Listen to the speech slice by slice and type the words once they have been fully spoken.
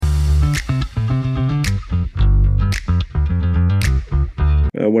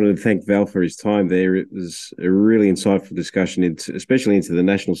wanted to thank Val for his time there. It was a really insightful discussion, especially into the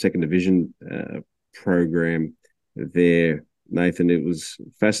National Second Division program there, Nathan. It was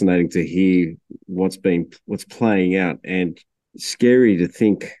fascinating to hear what's playing out, and scary to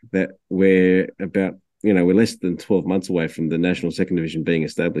think that we're less than 12 months away from the National Second Division being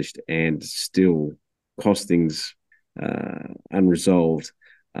established and still costings unresolved.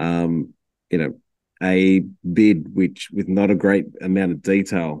 You know, a bid which with not a great amount of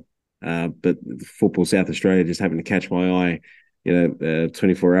detail, but Football South Australia just happened to catch my eye,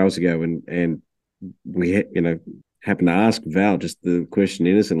 24 hours ago, and we happened to ask Val just the question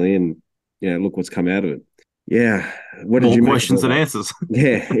innocently, and look what's come out of it. Yeah, what did More you make of questions all than that? answers.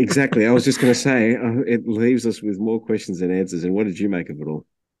 Yeah, exactly. I was just going to say it leaves us with more questions than answers. And what did you make of it all?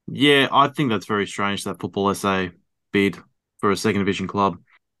 Yeah, I think that's very strange that Football SA bid for a second division club.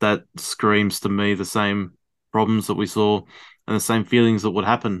 That screams to me the same problems that we saw and the same feelings that would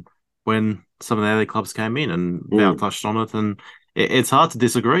happen when some of the other clubs came in, and Val Mm, touched on it. And it's hard to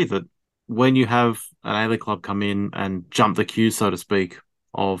disagree that when you have an A-League club come in and jump the queue, so to speak,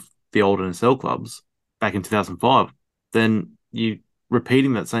 of the old NSL clubs back in 2005, then you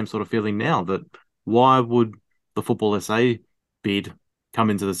repeating that same sort of feeling now that why would the Football SA bid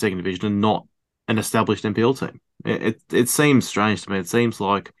come into the second division and not an established NPL team? It seems strange to me. It seems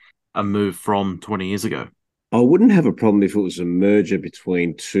like a move from 20 years ago. I wouldn't have a problem if it was a merger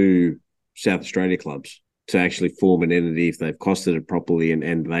between two South Australia clubs to actually form an entity if they've costed it properly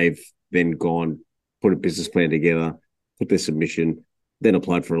and they've then gone, put a business plan together, put their submission, then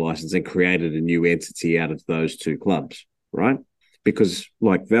applied for a license and created a new entity out of those two clubs, right? Because,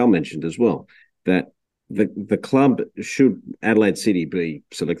 like Val mentioned as well, that the club, should Adelaide City be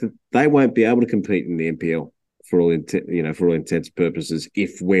selected, they won't be able to compete in the NPL for all intents and purposes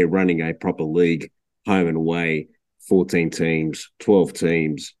if we're running a proper league, home and away, 14 teams, 12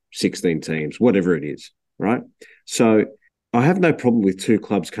 teams, 16 teams, whatever it is, right? So I have no problem with two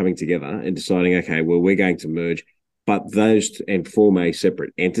clubs coming together and deciding, okay, well, we're going to merge, but and form a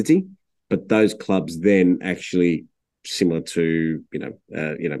separate entity. But those clubs then actually, similar to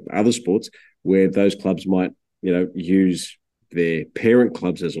other sports, where those clubs might use their parent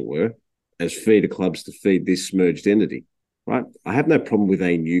clubs, as it were, as feeder clubs to feed this merged entity, right? I have no problem with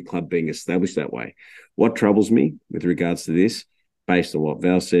a new club being established that way. What troubles me with regards to this, based on what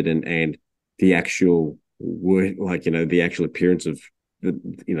Val said and the actual word, the actual appearance of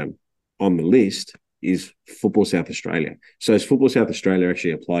the, on the list, is Football South Australia. So has Football South Australia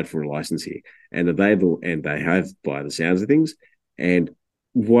actually applied for a license here? And they have, by the sounds of things. And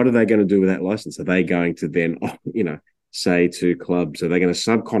what are they going to do with that license? Are they going to then, say to clubs, are they going to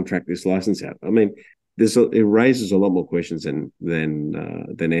subcontract this license out? I mean, it raises a lot more questions than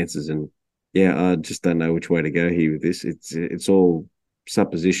answers, and yeah, I just don't know which way to go here with this. It's all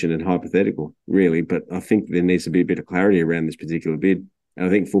supposition and hypothetical, really. But I think there needs to be a bit of clarity around this particular bid. And I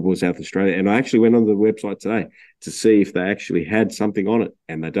think Football South Australia, and I actually went on the website today to see if they actually had something on it,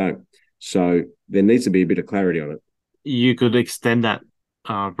 and they don't. So there needs to be a bit of clarity on it. You could extend that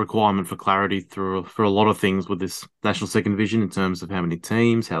requirement for clarity through for a lot of things with this national second division in terms of how many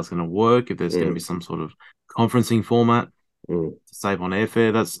teams, how it's going to work, if there's going to be Mm, some sort of conferencing format mm, to save on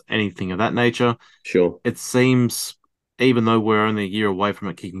airfare. That's anything of that nature. sure. It seems, even though we're only a year away from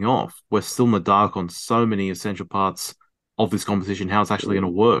it kicking off, we're still in the dark on so many essential parts of this competition, how it's actually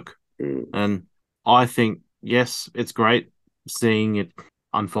going to Mm, work. mm, And I think, yes, it's great seeing it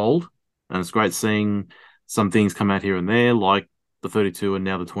unfold, and it's great seeing some things come out here and there, like the 32 and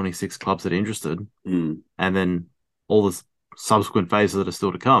now the 26 clubs that are interested, mm. and then all the subsequent phases that are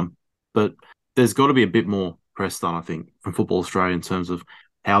still to come. But there's got to be a bit more press done, I think, from Football Australia in terms of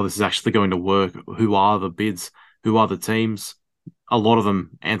how this is actually going to work. Who are the bids? Who are the teams? A lot of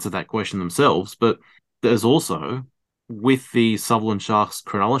them answer that question themselves, but there's also, with the Sutherland Sharks,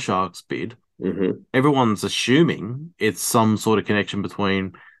 Cronulla Sharks bid, Mm-hmm. everyone's assuming it's some sort of connection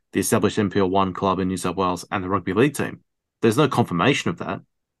between the established NPL 1 club in New South Wales and the rugby league team. There's no confirmation of that.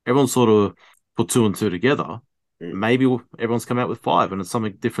 Everyone sort of put two and two together. Mm. Maybe everyone's come out with five, and it's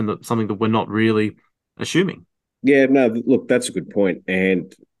something different, something that we're not really assuming. Yeah, no, look, that's a good point.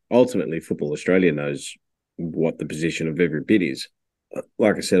 And ultimately, Football Australia knows what the position of every bid is.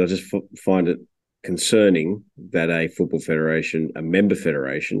 Like I said, I just find it concerning that a football federation, a member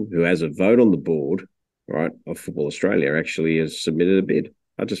federation, who has a vote on the board, right, of Football Australia, actually has submitted a bid.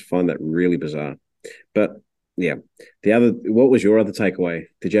 I just find that really bizarre. But yeah, what was your other takeaway?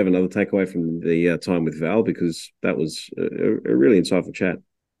 Did you have another takeaway from the time with Val? Because that was a really insightful chat.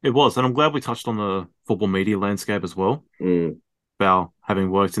 It was, and I'm glad we touched on the football media landscape as well. Mm, Val having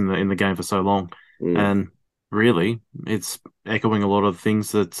worked in the game for so long, mm, and really. It's echoing a lot of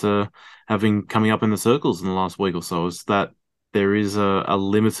things that have been coming up in the circles in the last week or so, is that there is a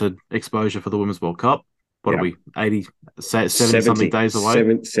limited exposure for the Women's World Cup. What are Yeah. we, 70 something days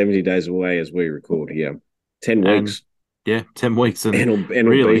away? 70 days away as we record. Yeah. 10 And weeks. yeah, 10 weeks. And It'll be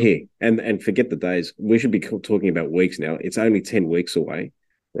really, here. And forget the days. We should be talking about weeks now. It's only 10 weeks away,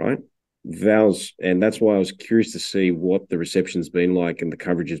 right? Val's, and that's why I was curious to see what the reception's been like and the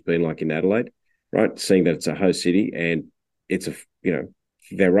coverage has been like in Adelaide, right? Seeing that it's a host city and it's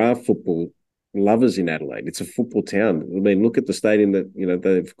there are football lovers in Adelaide. It's a football town. I mean, look at the stadium that,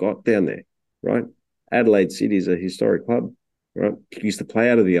 they've got down there, right? Adelaide City is a historic club, right? Used to play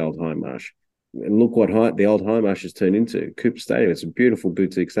out of the old Hindmarsh. And look what the old Hindmarsh has turned into. Cooper Stadium. It's a beautiful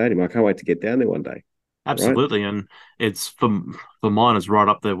boutique stadium. I can't wait to get down there one day, right? absolutely. And it's for mine, it's right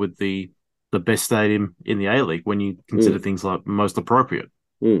up there with the best stadium in the A League when you consider things like most appropriate.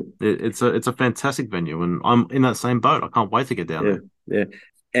 It's a fantastic venue, and I'm in that same boat. I can't wait to get down there. Yeah.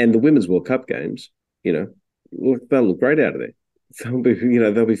 And the Women's World Cup games, they'll look great out of there.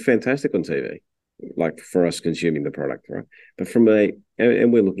 They'll be fantastic on TV, like for us consuming the product, right? But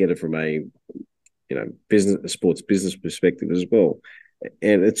and we're looking at it from a, sports business perspective as well.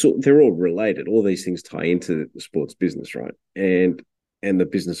 And they're all related. All these things tie into the sports business, right? And the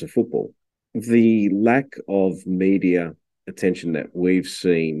business of football. The lack of media attention that we've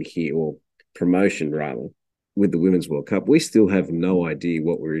seen here, or promotion rather, with the Women's World Cup, we still have no idea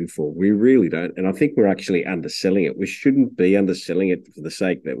what we're in for. We really don't. And I think we're actually underselling it. We shouldn't be underselling it for the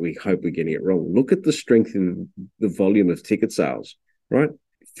sake that we hope we're getting it wrong. Look at the strength in the volume of ticket sales, right?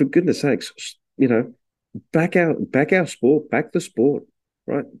 For goodness sakes, back our sport, back the sport,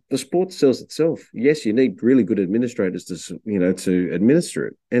 right? The sport sells itself. Yes, you need really good administrators to administer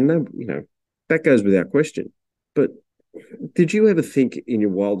it. And that goes without question. But did you ever think in your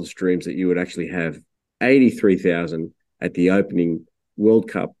wildest dreams that you would actually have 83,000 at the opening World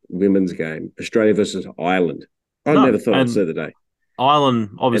Cup women's game, Australia versus Ireland? I never thought I'd see the day.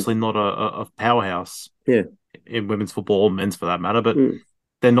 Ireland, obviously not a powerhouse in women's football, or men's for that matter, but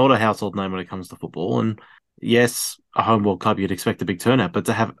they're not a household name when it comes to football. And yes, a home World Cup, you'd expect a big turnout, but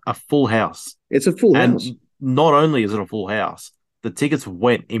to have a full house. It's a full house. And not only is it a full house, the tickets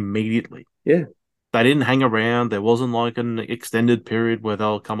went immediately. Yeah. They didn't hang around. There wasn't like an extended period where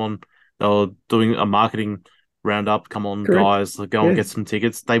they'll come on. They were doing a marketing roundup. Come on, Correct. guys, go and get some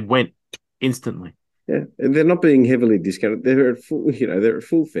tickets. They went instantly. Yeah, and they're not being heavily discounted. They're at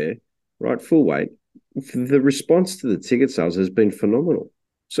full fare, right? Full weight. The response to the ticket sales has been phenomenal.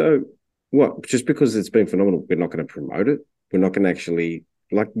 So, what? Just because it's been phenomenal, we're not going to promote it. We're not going to actually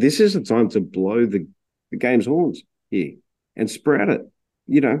this is a time to blow the game's horns here and sprout it.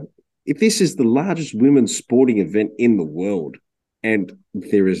 If this is the largest women's sporting event in the world, and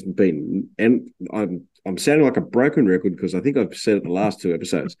there has been, and I'm sounding like a broken record because I think I've said it the last two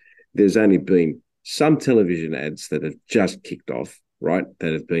episodes, there's only been some television ads that have just kicked off, right,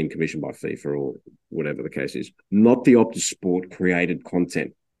 that have been commissioned by FIFA or whatever the case is, not the Optus Sport created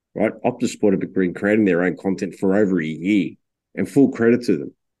content, right? Optus Sport have been creating their own content for over a year, and full credit to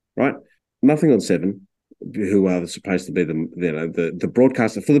them, right? Nothing on Seven, who are supposed to be the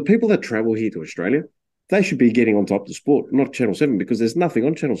broadcaster. For the people that travel here to Australia, they should be getting on top of the sport, not Channel 7, because there's nothing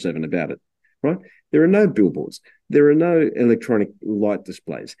on Channel 7 about it, right? There are no billboards. There are no electronic light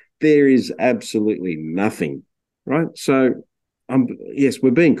displays. There is absolutely nothing, right? So, yes, we're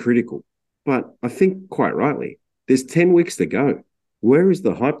being critical, but I think quite rightly, there's 10 weeks to go. Where is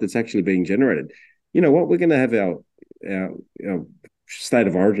the hype that's actually being generated? You know what? We're going to have our state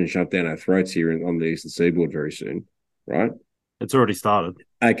of origin shoved down our throats here on the eastern seaboard very soon, right? It's already started.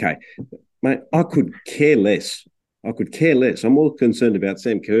 Okay. Mate, I could care less. I'm more concerned about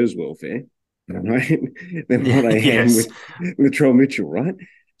Sam Kerr's welfare, right, than what I am with Latrell Mitchell, right?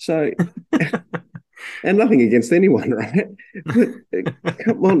 So, and nothing against anyone, right? But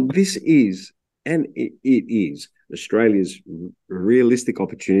come on, this is, and it is Australia's realistic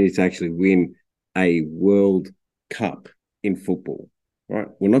opportunity to actually win a World Cup in football. Right.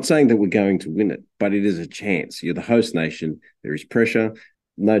 We're not saying that we're going to win it, but it is a chance. You're the host nation. There is pressure,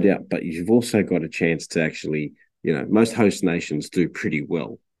 no doubt, but you've also got a chance to actually, most host nations do pretty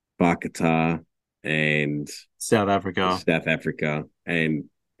well. Bar Qatar and South Africa and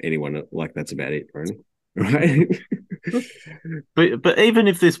anyone like that's about it, really. Right? But even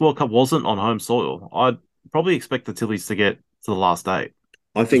if this World Cup wasn't on home soil, I'd probably expect the Tillies to get to the last eight.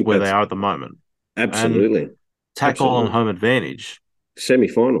 I think where they are at the moment. Absolutely. And tackle on home advantage.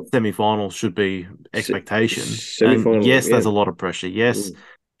 Semi-final should be expectation. And yes, there's a lot of pressure. Yes,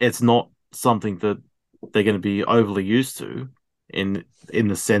 it's not something that they're going to be overly used to. in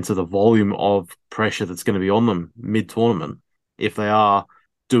the sense of the volume of pressure that's going to be on them mid-tournament. If they are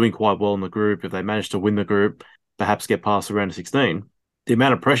doing quite well in the group, if they manage to win the group, perhaps get past the round of 16, the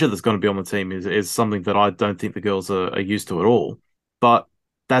amount of pressure that's going to be on the team is something that I don't think the girls are used to at all. But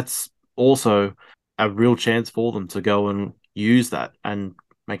that's also a real chance for them to go and use that and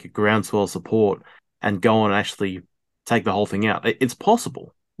make a groundswell of support and go and actually take the whole thing out. It's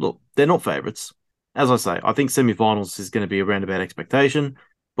possible. Look, they're not favourites. As I say, I think semi-finals is going to be around about expectation.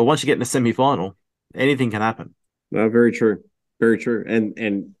 But once you get in the semi-final, anything can happen. No, very true. Very true.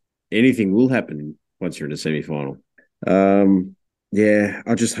 And anything will happen once you're in the semi-final. Yeah,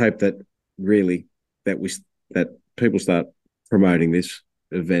 I just hope that really that people start promoting this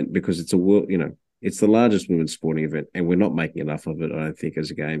event, because it's a world, it's the largest women's sporting event, and we're not making enough of it, I don't think, as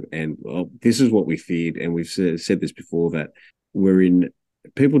a game. And this is what we feared, and we've said this before, that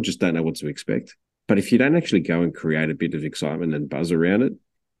people just don't know what to expect. But if you don't actually go and create a bit of excitement and buzz around it,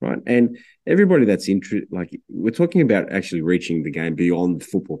 right? And everybody that's like, we're talking about actually reaching the game beyond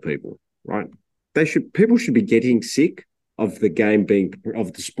football people, right? People should be getting sick of the game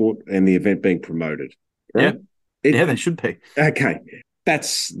of the sport and the event being promoted, right? Yeah, they should be. Okay.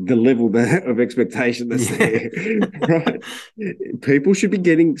 That's the level of expectation that's there, right? People should be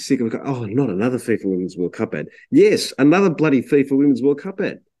getting sick of, not another FIFA Women's World Cup ad. Yes, another bloody FIFA Women's World Cup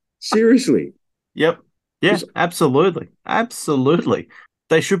ad. Seriously. Yep. Yeah, absolutely. Absolutely.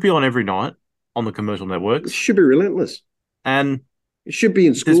 They should be on every night on the commercial networks. It should be relentless. And it should be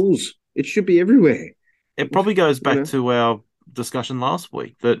in schools. It should be everywhere. It probably goes back to our discussion last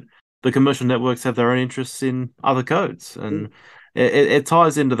week that the commercial networks have their own interests in other codes. And it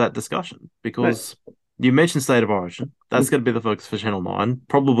ties into that discussion, because you mentioned State of Origin. That's going to be the focus for Channel 9,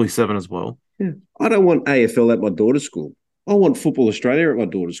 probably 7 as well. Yeah. I don't want AFL at my daughter's school. I want Football Australia at my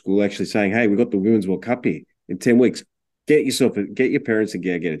daughter's school actually saying, hey, we've got the Women's World Cup here in 10 weeks. Get your parents and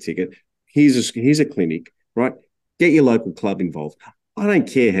get a ticket. Here's a clinic, right? Get your local club involved. I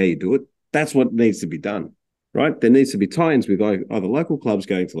don't care how you do it. That's what needs to be done, right? There needs to be tie-ins with either local clubs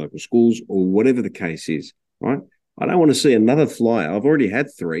going to local schools or whatever the case is, right? I don't want to see another flyer. I've already had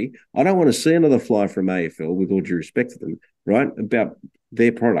 3. I don't want to see another flyer from AFL, with all due respect to them, right, about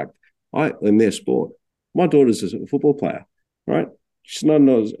their product and their sport. My daughter's a football player, right? She's not an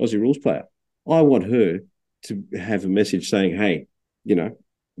Aussie rules player. I want her to have a message saying, hey,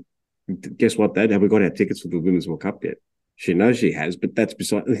 guess what, Dad? Have we got our tickets for the Women's World Cup yet? She knows she has, but that's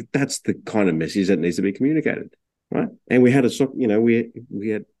the kind of message that needs to be communicated, right? And we had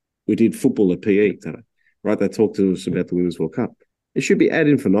we did football at PE today, right? They talked to us about the Women's World Cup. It should be ad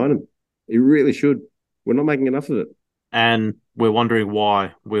infinitum. It really should. We're not making enough of it. And we're wondering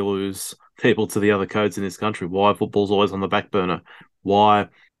why we lose people to the other codes in this country, why football's always on the back burner, why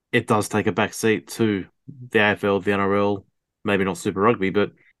it does take a back seat to the AFL, the NRL, maybe not Super Rugby,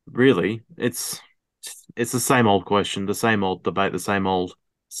 but really it's the same old question, the same old debate, the same old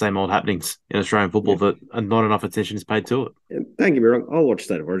happenings in Australian football that not enough attention is paid to it. And don't get me wrong, I'll watch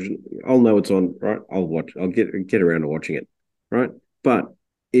State of Origin. I'll know it's on, right? I'll get around to watching it, right? But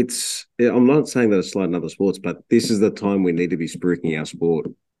I'm not saying that it's like in other sports, but this is the time we need to be spruiking our sport.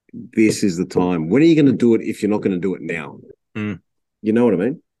 This is the time. When are you going to do it if you're not going to do it now? You know what I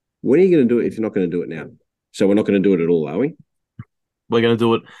mean? When are you going to do it if you're not going to do it now? So we're not going to do it at all, are we? We're going to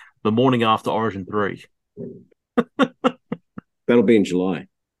do it the morning after Origin 3. That'll be in July.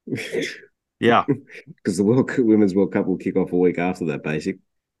 Yeah. Because the Women's World Cup will kick off a week after that, basic.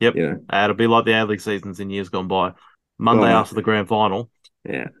 Yep. It'll be like the A-League seasons in years gone by. Monday after the grand final.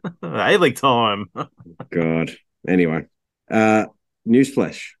 Yeah. A-League time. God. Anyway.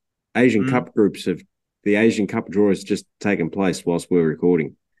 Newsflash. The Asian Cup draw has just taken place whilst we're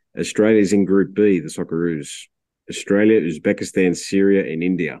recording. Australia's in Group B, the Socceroos. Australia, Uzbekistan, Syria, and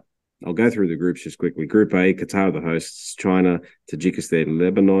India. I'll go through the groups just quickly. Group A, Qatar, the hosts, China, Tajikistan,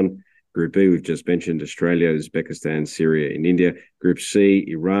 Lebanon. Group B, we've just mentioned Australia, Uzbekistan, Syria, and India. Group C,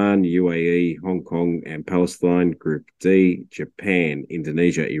 Iran, UAE, Hong Kong, and Palestine. Group D, Japan,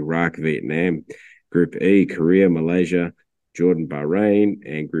 Indonesia, Iraq, Vietnam. Group E, Korea, Malaysia, Jordan, Bahrain.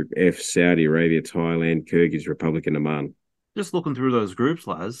 And Group F, Saudi Arabia, Thailand, Kyrgyz Republic, and Oman. Just looking through those groups,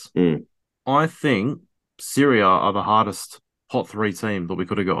 Laz, I think Syria are the hardest hot 3 team that we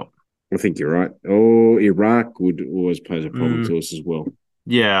could have got. I think you're right. Oh, Iraq would always pose a problem to us as well.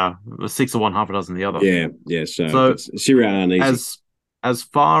 Yeah, 6 of one, half a dozen the other. Yeah. So Syria aren't easy. As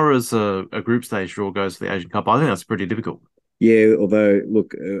far as a group stage draw goes for the Asian Cup, I think that's pretty difficult. Yeah, although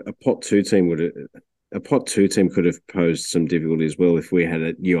look, a pot 2 team could have posed some difficulty as well if we had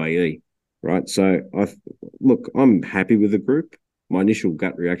a UAE, right? So I'm happy with the group. My initial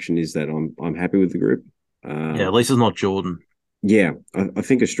gut reaction is that I'm happy with the group. At least it's not Jordan. Yeah, I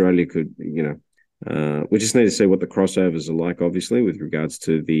think Australia could, we just need to see what the crossovers are like, obviously, with regards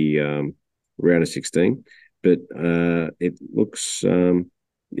to the round of 16. But it looks, I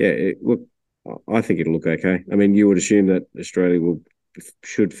think it'll look okay. I mean, you would assume that Australia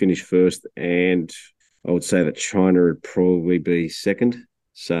should finish first, and I would say that China would probably be second.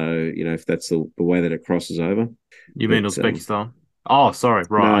 So, if that's the way that it crosses over. You mean But Uzbekistan? Oh, sorry.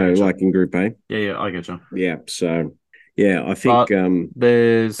 Right, I no, get you. like in Group A. Yeah, I get you. Yeah. So, yeah, I think, But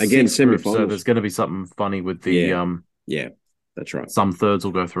there's again, six groups, so semi-finals. there's going to be something funny with the Yeah, yeah, that's right. some thirds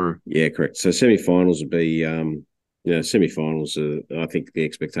will go through. Yeah, correct. So semi-finals would be, semi-finals are, I think, the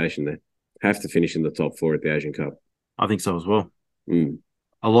expectation there. Have to finish in the top four at the Asian Cup. I think so as well. Mm,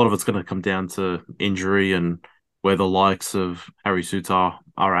 A lot of it's going to come down to injury and where the likes of Harry Sutar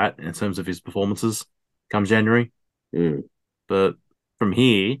are at in terms of his performances come January. mm. But from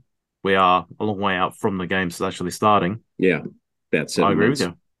here, we are a long way out from the games actually starting. Yeah, about I 7 agree with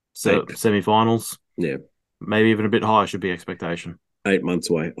months, you. So eight. semi-finals, Yeah, maybe even a bit higher should be expectation. 8 months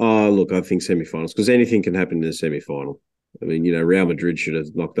away. Oh, look, I think semi-finals because anything can happen in the semi-final. I mean, Real Madrid should have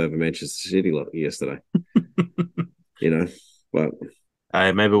knocked over Manchester City yesterday. But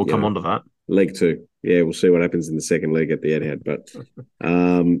Maybe we'll you come know, on to that. League Two. Yeah, we'll see what happens in the second leg at the Etihad. But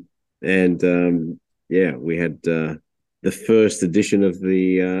and yeah, we had the first edition of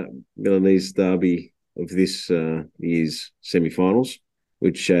the Milanese derby of this year's semi-finals,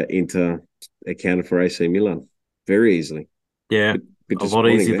 which Inter accounted for AC Milan very easily. Yeah, Bit a lot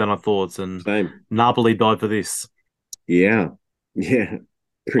disappointing easier there. than I thought. And Same. Napoli died for this Yeah. Yeah.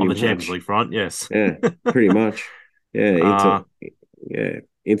 Pretty on the Champions much. League front. Yes. Yeah. Pretty much. Yeah. Inter. uh, Yeah.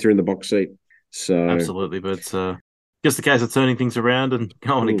 Inter in the box seat. So. Absolutely. But just the case of turning things around and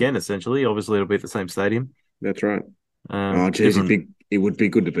going mm, again, essentially. Obviously, it'll be at the same stadium. that's right. Oh, geez, Different. it would be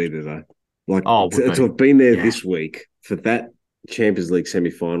good to be there though. Like Oh, it would to be. have been there Yeah. this week for that Champions League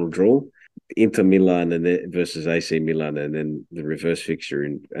semi-final draw, Inter Milan and versus AC Milan, and then the reverse fixture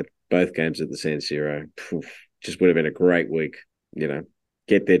at both games at the San Siro. Just would have been a great week. You know,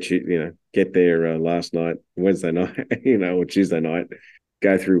 get there last night, Wednesday night, or Tuesday night,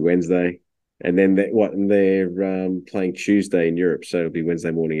 go through Wednesday, and then they're playing Tuesday in Europe, so it'll be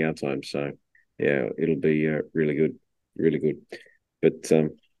Wednesday morning our time. So yeah, it'll be really good, really good. But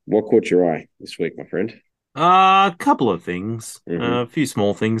what caught your eye this week, my friend? A couple of things, Mm-hmm. a few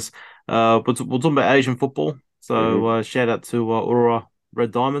small things. But we'll talk about Asian football. So Mm-hmm. shout out to Aurora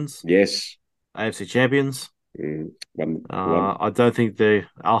Red Diamonds, Yes. AFC champions. One. I don't think the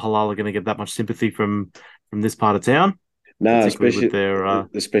Al Hilal are going to get that much sympathy from this part of town, No, particularly with their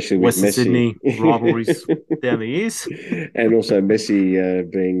especially with Western Messi, Sydney rivalries down the years. and also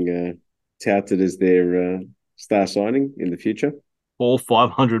Messi being touted as their star signing in the future. All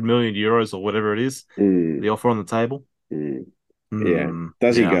 500 million euros or whatever it is, Mm, the offer on the table. mm. Yeah.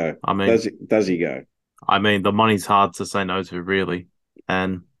 Does he Yeah. go? Does he go? I mean, the money's hard to say no to, really.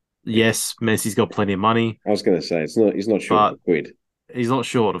 And yes, Messi's got plenty of money, I was going to say he's not short of but a quid. he's not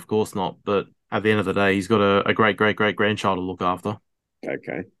short, of course not. But at the end of the day, he's got a great, great, great grandchild to look after.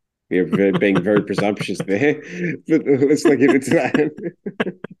 Okay. You're being very presumptuous there, but let's not get into that.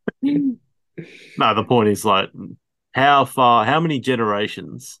 No, the point is like how many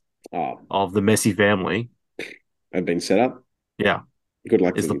generations Oh, of the Messi family? have been set up. Yeah, Good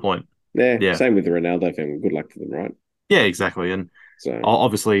luck to is the them. point. Yeah, Yeah, same with the Ronaldo family. Good luck to them, right? yeah, exactly. And So,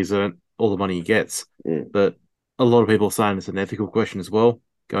 obviously, he's earned all the money he gets, mm. but a lot of people are saying it's an ethical question as well,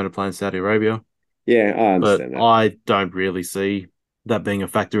 going to play in Saudi Arabia. Yeah, I But understand that. I don't really see that being a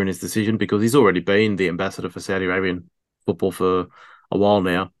factor in his decision because he's already been the ambassador for Saudi Arabian football for a while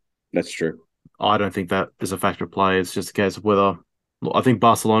now. That's true. I don't think that is a factor of play. It's just a case of whether I think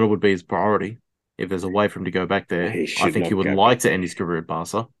Barcelona would be his priority if there's a way for him to go back there. He I should think he not would go like back to there. end his career at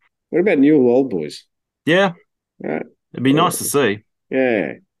Barca. What about new or old boys? Yeah, Right. it'd be nice to see.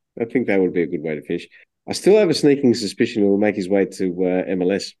 Yeah, I think that would be a good way to finish. I still have a sneaking suspicion he'll make his way to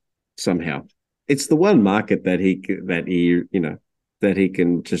MLS somehow. It's the one market that he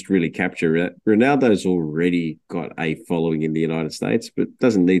can just really capture. Ronaldo's already got a following in the United States, but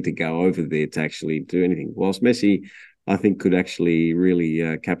doesn't need to go over there to actually do anything. Whilst Messi, I think, could actually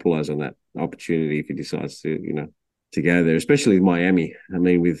really capitalize on that opportunity if he decides to go there, especially Miami. I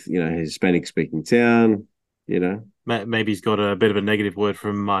mean, with his Hispanic speaking town, you know. Maybe he's got a bit of a negative word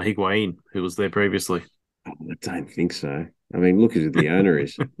from Higuain, who was there previously. I don't think so. I mean, look who the owner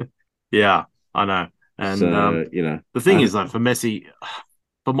is. Yeah, I know. And So, the thing is, though, for Messi,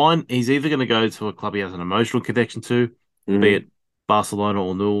 for mine, he's either going to go to a club he has an emotional connection to, be mhm. it Barcelona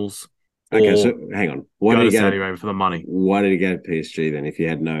or Newell's, Okay, or so hang on. go to Saudi Arabia for the money. Why did he go to PSG then if he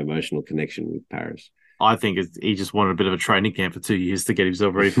had no emotional connection with Paris? I think he just wanted a bit of a training camp for 2 years to get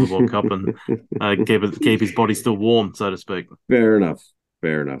himself ready for the World Cup and keep his body still warm, so to speak. Fair enough.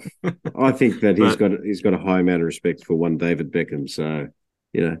 Fair enough. I think that But he's got a high amount of respect for one David Beckham. So,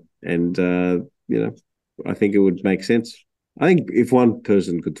 and I think it would make sense. I think if one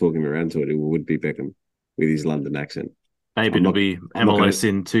person could talk him around to it, it would be Beckham with his London accent. maybe it'll be MLS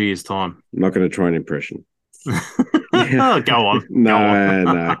in 2 years' time. I'm not going to try an impression. Go on. Go on.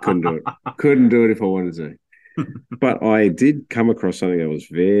 No, couldn't do it. Couldn't do it if I wanted to. But I did come across something that was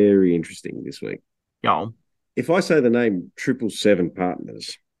very interesting this week. Go on. If I say the name 777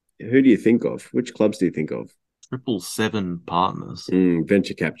 Partners, who do you think of? Which clubs do you think of? 777 Partners.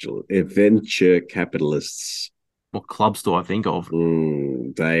 Venture capitalists. What clubs do I think of?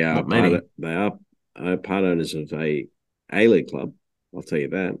 They are part owners of a A-League club. I'll tell you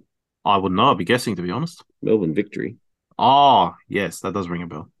that. I wouldn't know. I'd be guessing, to be honest. Melbourne Victory. Oh, yes, that does ring a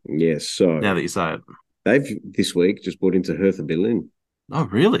bell. Yes, so now that you say it, they've this week just bought into Hertha Berlin. Oh,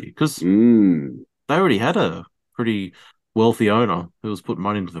 really? Because they already had a pretty wealthy owner who was putting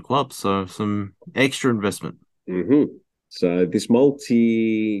money into the club, so some extra investment. So this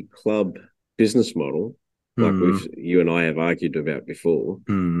multi-club business model, like you and I have argued about before,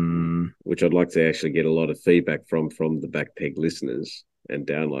 which I'd like to actually get a lot of feedback from the Backpeg listeners and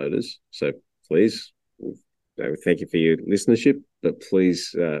downloaders. So please, thank you for your listenership, but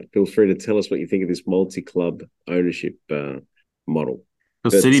please feel free to tell us what you think of this multi-club ownership model.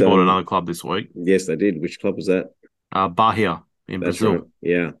 Because City bought another club this week. Yes, they did. Which club was that? Bahia in Brazil.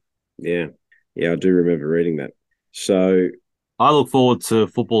 Right. Yeah. I do remember reading that. So I look forward to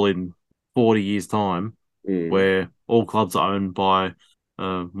football in 40 years' time, where all clubs are owned by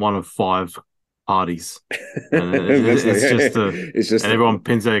one of 5 parties. And it's just everyone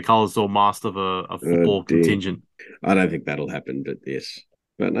pins their colours to a mast of a football contingent. I don't think that'll happen, but yes.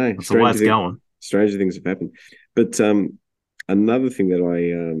 But no, that's the way it's going. Stranger things have happened. But another thing that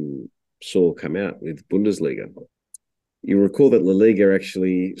I saw come out with Bundesliga, you recall that La Liga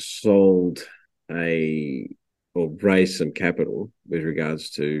actually raised some capital with regards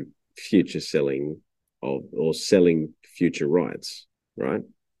to future selling or selling future rights, right?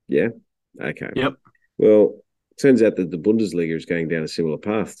 Yeah. Okay. Yep. Well, it turns out that the Bundesliga is going down a similar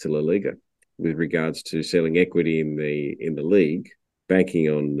path to La Liga with regards to selling equity in the league, banking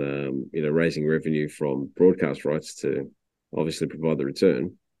on raising revenue from broadcast rights to obviously provide the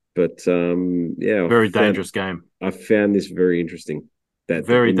return. But very dangerous game. I found this very interesting. That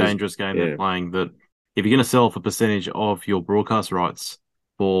very dangerous game they're playing. That if you're going to sell off a percentage of your broadcast rights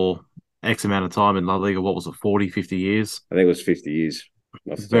for X amount of time in La Liga, what was it, 40, 50 years? I think it was 50 years.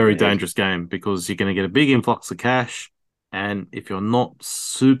 Very dangerous game because you're going to get a big influx of cash, and if you're not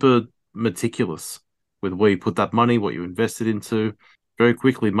super meticulous with where you put that money, what you invested into, very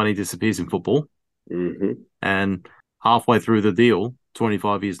quickly money disappears in football. And halfway through the deal,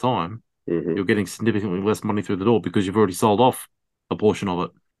 25 years' time, you're getting significantly less money through the door because you've already sold off a portion of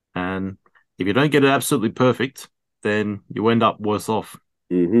it. And if you don't get it absolutely perfect, then you end up worse off.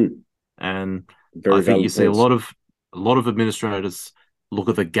 And I think you see a lot of administrators look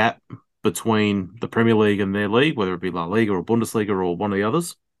at the gap between the Premier League and their league, whether it be La Liga or Bundesliga or one of the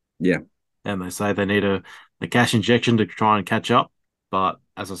others. Yeah. And they say they need a cash injection to try and catch up. But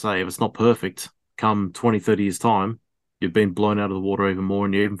as I say, if it's not perfect, come 20, 30 years' time, you've been blown out of the water even more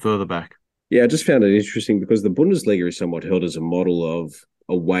and you're even further back. Yeah, I just found it interesting because the Bundesliga is somewhat held as a model of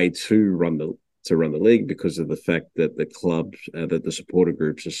a way to run the league because of the fact that the clubs, that the supporter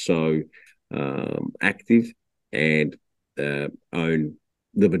groups are so active and own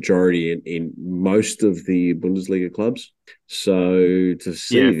the majority in most of the Bundesliga clubs. So to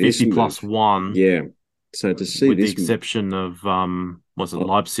see this 50 plus one. Yeah. So to see with this, the exception of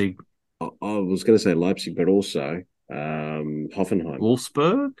Leipzig? I was going to say Leipzig, but also Hoffenheim.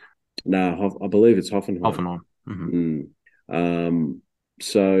 Wolfsburg? No, I believe it's Hoffenheim.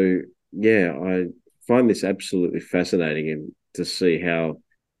 So yeah, I find this absolutely fascinating and to see how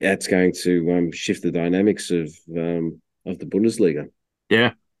that's going to shift the dynamics of the Bundesliga.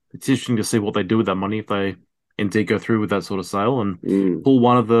 Yeah, it's interesting to see what they do with that money if they indeed go through with that sort of sale and pull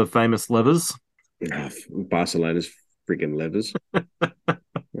one of the famous levers. Barcelona's freaking levers.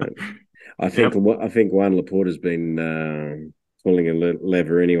 Right. I think Juan Laporta's been pulling a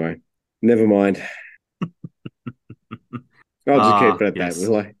lever anyway. Never mind. I'll just keep it at that,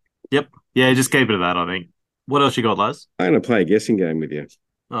 will I? Yep. Yeah, just keep it at that, I think. What else you got, Laz? I'm going to play a guessing game with you.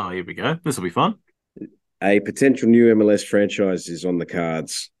 Oh, here we go. This will be fun. A potential new MLS franchise is on the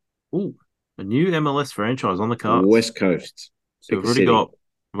cards. Ooh, a new MLS franchise on the cards. West Coast. So we've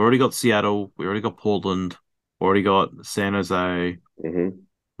already got Seattle. We already got Portland. Already got San Jose.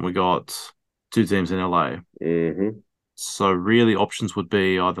 We got two teams in LA. Mm-hmm. So really, options would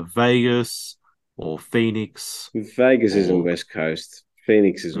be either Vegas or Phoenix Vegas isn't or West Coast.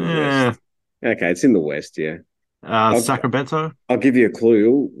 Phoenix isn't eh, West. Okay, it's in the West, yeah. I'll Sacramento. I'll give you a clue.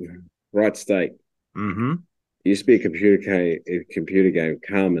 Ooh, right state. Mm-hmm. It used to be a computer game,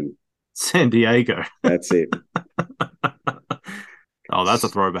 Carmen. San Diego. That's it. Oh, that's a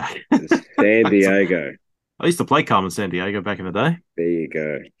throwback. San Diego. I used to play Carmen San Diego back in the day. There you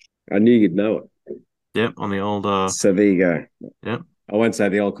go. I knew you'd know it. Yep, on the old So there you go. yep. I won't say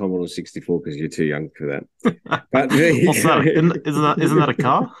the old Commodore 64 because you're too young for that. But there you What's go. that? Isn't that a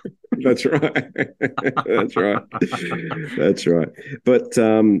car? That's right. That's right. That's right. But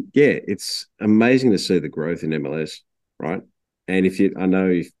yeah, it's amazing to see the growth in MLS, right? And I know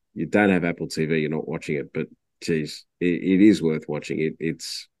if you don't have Apple TV, you're not watching it, but geez, it is worth watching.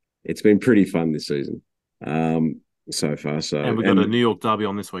 It's been pretty fun this season, so far. So And we've got a New York derby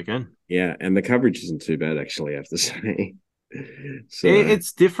on this weekend. yeah, and the coverage isn't too bad actually, I have to say. So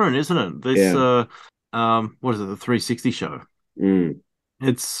It's different, isn't it? This yeah, what is it, the 360 show? mm,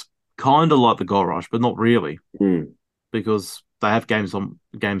 It's kind of like the Gold Rush, but not really, mm. because they have games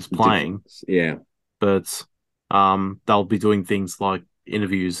playing, Yeah, but they'll be doing things like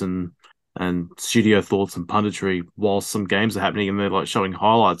interviews and studio thoughts and punditry while some games are happening, and they're like showing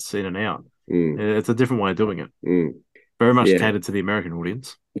highlights in and out. mm, It's a different way of doing it. mm. Very much Yeah, catered to the American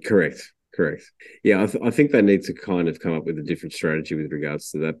audience. correct. Yeah, I think they need to kind of come up with a different strategy with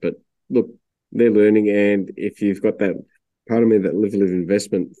regards to that. But look, they're learning, and if you've got that part of me, that level of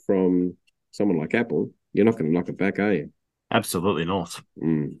investment from someone like Apple, you're not going to knock it back, are you? Absolutely not.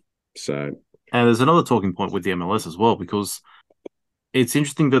 Mm. So And there's another talking point with the MLS as well, because it's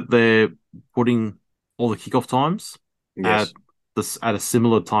interesting that they're putting all the kickoff times at yes, at a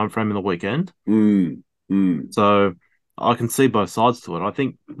similar time frame in the weekend. mm, mm. So I can see both sides to it. I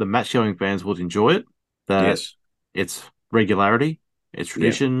think the match going fans would enjoy it, that Yes, it's regularity, it's yeah,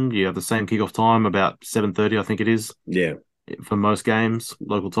 tradition. You have the same kickoff time, about 7:30, I think it is, yeah. for most games,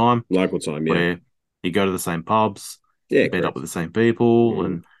 local time, Local time, yeah, where you go to the same pubs, yeah, you meet up correct. with the same people, Mm.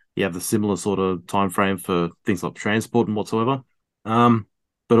 and you have the similar sort of time frame for things like transport and whatsoever. Um,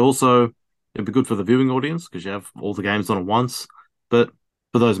 but also it'd be good for the viewing audience because you have all the games on at once. But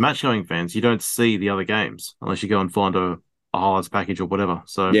for those match going fans, you don't see the other games unless you go and find a highlights package or whatever.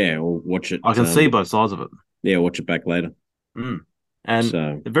 So Yeah, or watch it. I can see both sides of it. Yeah, watch it back later. Mm. And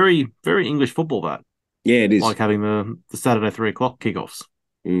So very, very English football, that, yeah, it is. like having the Saturday 3 o'clock kickoffs.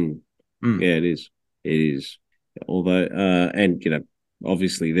 Mm. Mm. Yeah, it is. It is. Although, and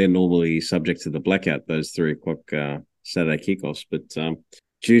obviously they're normally subject to the blackout, those 3 o'clock Saturday kickoffs. But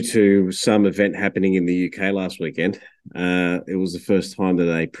due to some event happening in the UK last weekend, it was the first time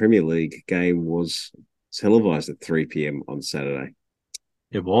that a Premier League game was televised at 3 p.m. on Saturday.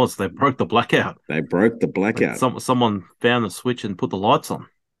 It was. They broke the blackout. They broke the Like blackout. someone found the switch and put the lights on.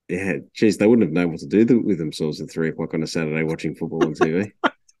 Yeah, geez, they wouldn't have known what to do with themselves at 3 o'clock on a Saturday watching football on TV.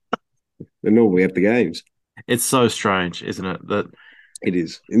 They're normally at the games. It's so strange, isn't it? That It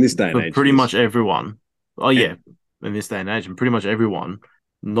is in this day and for age. pretty much everyone, oh yeah, And, in this day and age, and pretty much everyone,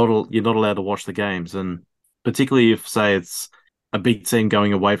 you're not allowed to watch the games, and particularly if, say, it's a big team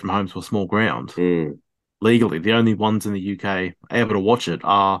going away from home to a small ground. mm, Legally, the only ones in the UK able to watch it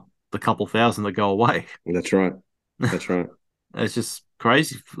are the couple thousand that go away. that's right. That's right. It's just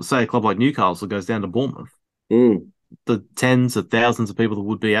crazy. Say a club like Newcastle goes down to Bournemouth, Mm, the tens of thousands of people that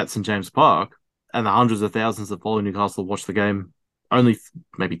would be at St James Park, and the hundreds of thousands that follow Newcastle watch the game. Only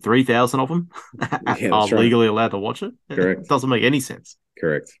maybe 3,000 of them yeah, are that's right. legally allowed to watch it. It Correct. doesn't make any sense.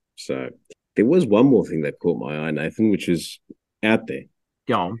 Correct. So there was one more thing that caught my eye, Nathan, which is out there.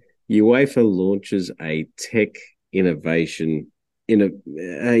 Go on. UEFA launches a tech innovation in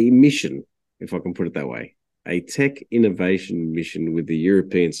a mission, if I can put it that way, a tech innovation mission with the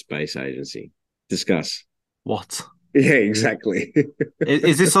European Space Agency. Discuss. What? Yeah, exactly.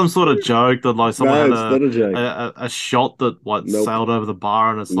 Is this some sort of joke that like someone No, had it's not a joke. a shot that like Nope. sailed over the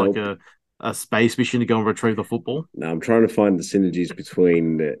bar and it's like Nope. a space mission to go and retrieve the football? No, I'm trying to find the synergies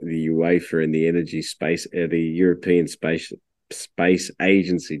between the UEFA and the the European Space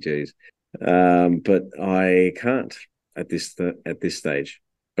Agency. Geez, but I can't at this stage.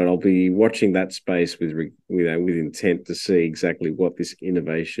 But I'll be watching that space with intent to see exactly what this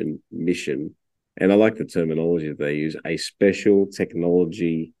innovation mission. And I like the terminology that they use.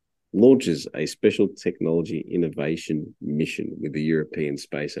 Launches a special technology innovation mission with the European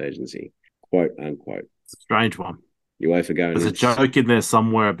Space Agency, quote unquote. It's a strange one. UEFA going There's a into joke in there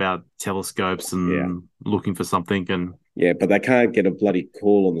somewhere about telescopes yeah, and looking for something, and Yeah, but they can't get a bloody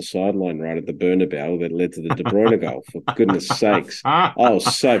call on the sideline right at the Bernabeu that led to the De Bruyne goal. For goodness sakes, I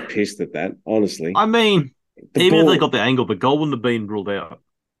was so pissed at that. Honestly, I mean, the even if they got ball. the angle, the goal wouldn't have been ruled out.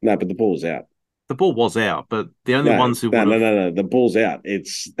 No, but the ball's out. The ball was out, but the only No, ones who no, would no, have. no, no. The ball's out.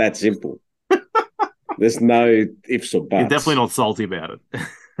 It's that simple. There's no ifs or You're definitely buts. not salty about it.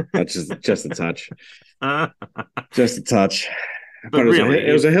 That's just a touch. But Just a touch. But really,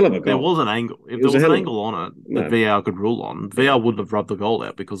 it was if a hell of a there goal. was an angle, if It there was a was an hell of angle on it that no. VR could rule on, VR wouldn't have rubbed the goal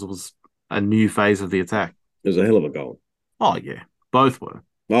out because it was a new phase of the attack. It was a hell of a goal. Oh yeah, both were.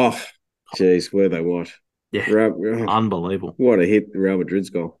 Oh, jeez, were they what? Yeah, Real, unbelievable. what a hit! Real Madrid's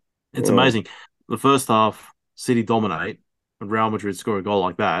goal. It's Oh, amazing. The first half, City dominate, and Real Madrid score a goal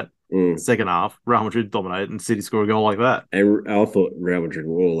like that. mm. Second half, Real Madrid dominate, and City score a goal like that. And I thought Real Madrid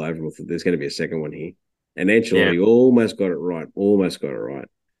were all over. I thought there's going to be a second one here, and Yeah, Ancelotti almost got it right. Almost got it right.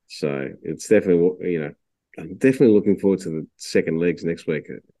 So it's definitely I'm definitely looking forward to the second legs next week.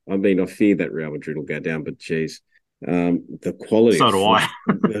 I mean, I fear that Real Madrid will go down, but geez, the quality so of do I.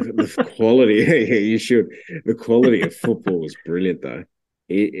 the quality, yeah, you should. The quality of football was brilliant, though.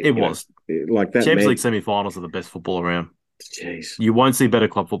 It was. Like that Champions man. League semi-finals are the best football around. Jeez, You won't see better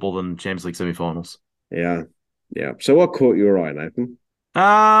club football than Champions League semi-finals. yeah, yeah. So what caught your eye, Nathan?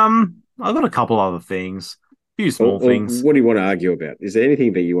 I've got a couple other things, a few Or, small or things. what do you want to argue about? Is there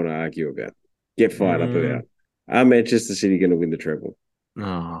anything that you want to argue about? Get fired up Mm, about? Are Manchester City going to win the treble?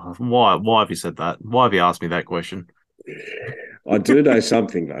 oh, why have you said that? Why have you asked me that question? I do know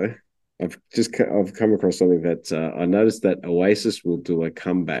something though. I've come across something that I noticed that Oasis will do a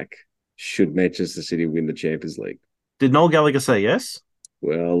comeback should Manchester City win the Champions League. Did Noel Gallagher say yes?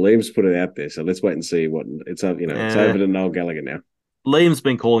 Well, Liam's put it out there, so let's wait and see what it's up. It's over Uh, to Noel Gallagher now. Liam's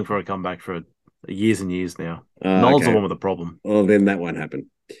been calling for a comeback for years and years now. Noel's the Okay, one with the problem. well then that won't happen.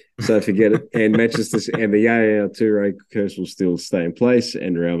 So forget it. And Manchester and the Yaya Toure curse will still stay in place,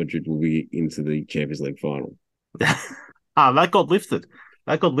 and Real Madrid will be into the Champions League final. That got lifted.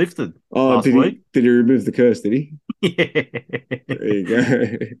 That got lifted Oh, last week. did he remove the curse? Did he? Yeah. There you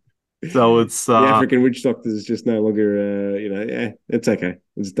go. So it's The African witch doctor is just no longer. Yeah, it's okay.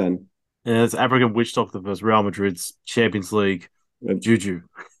 It's done. yeah, it's African witch doctor versus Real Madrid's Champions League Uh, juju.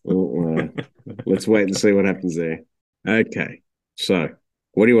 well, let's wait and see what happens there. Okay. So,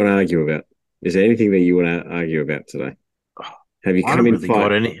 what do you want to argue about? Is there anything that you want to argue about today? Have you I come haven't in really got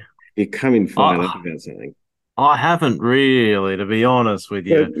fired? any. You come in fired up I about something. I haven't really, to be honest with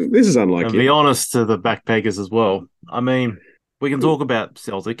But you, this is unlike and be you. honest to the backpackers as well. I mean, we can talk about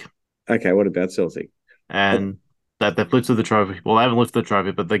Celtic Okay, what about Celtic? Oh, and that they've lifted the trophy. Well, they haven't lifted the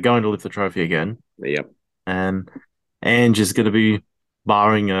trophy, but they're going to lift the trophy again. yep. And Ange is going to be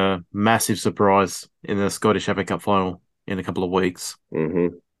barring a massive surprise in the Scottish FA Cup final in a couple of weeks,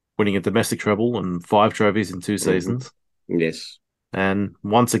 Mm-hmm. winning a domestic treble and 5 trophies in 2 seasons. Yes. And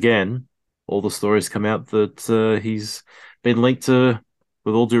once again, all the stories come out that he's been linked to,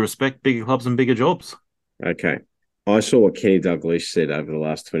 with all due respect, bigger clubs and bigger jobs. Okay. I saw what Kenny Dalglish said over the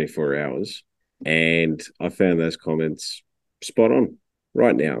last 24 hours, and I found those comments spot on.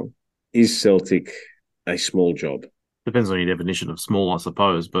 Right now, is Celtic a small job? Depends on your definition of small, I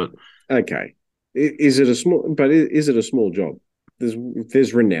suppose. But Okay. Is it a small, but is it a small job?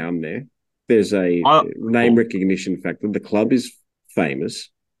 There's renown there. There's a I, name recognition factor. The club is famous,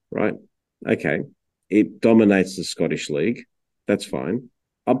 right? Okay. It dominates the Scottish League. That's fine.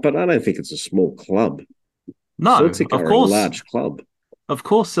 But I don't think it's a small club. no, Celtic are a large club. of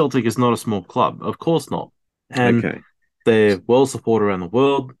course, Celtic is not a small club. Of course not. And Okay. they're well supported around the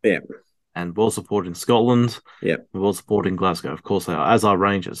world Yeah. and well supported in Scotland, Yeah. well supported in Glasgow. Of course they are, as are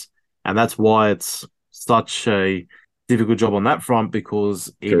Rangers. And that's why it's such a difficult job on that front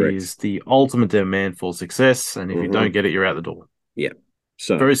because it Correct. is the ultimate demand for success. And if you don't get it, you're out the door. Yeah.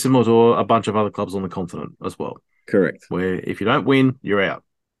 So Very similar to a bunch of other clubs on the continent as well, correct. where if you don't win, you're out.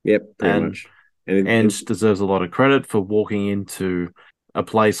 Yep. Pretty And much. And Ange deserves a lot of credit for walking into a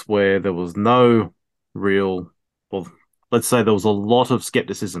place where there was no real, well, let's say there was a lot of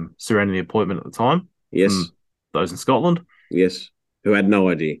skepticism surrounding the appointment at the time. yes. From those in Scotland Yes. Who had no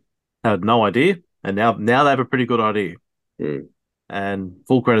idea. had no idea, and now they have a pretty good idea. Mm. And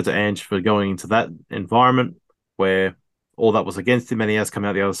full credit to Ange for going into that environment where all that was against him, and he has come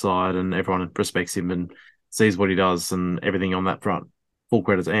out the other side, and everyone respects him and sees what he does and everything on that front. Full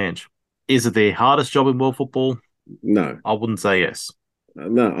credit to Ange. Is it the hardest job in world football? No. I wouldn't say yes.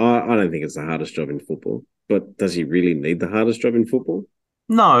 No, I don't think it's the hardest job in football. But does he really need the hardest job in football?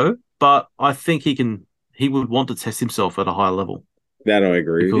 No, but I think he would want to test himself at a higher level That I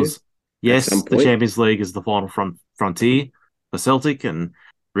agree with you. because At some yes, the point. Champions League is the final frontier for Celtic, and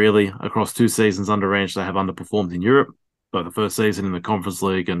really, across 2 seasons under Ange, they have underperformed in Europe, both the first season in the Conference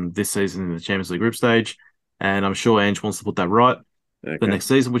League and this season in the Champions League group stage. And I'm sure Ange wants to put that right the next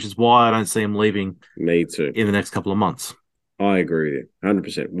season, which is why I don't see him leaving Me too. in the next couple of months. I agree with you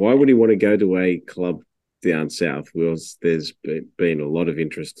 100%. Why would he want to go to a club down south? Well, there's been a lot of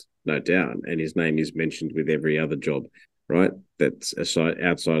interest, no doubt, and his name is mentioned with every other job, right? That's outside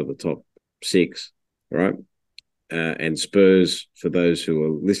of the top six, right? And Spurs, for those who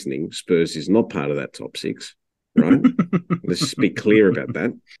are listening, Spurs is not part of that top six, right? Let's just be clear about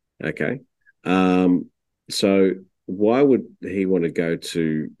that. Okay. So why would he want to go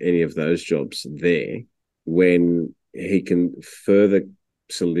to any of those jobs there when he can further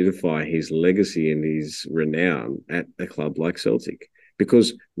solidify his legacy and his renown at a club like Celtic?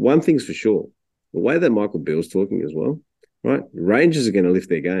 Because one thing's for sure, the way that Michael Beale's talking as well, right? Rangers are going to lift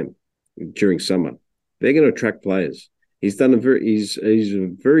their game during summer. They're going to attract players. He's a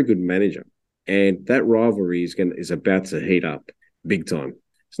very good manager, and that rivalry is about to heat up big time.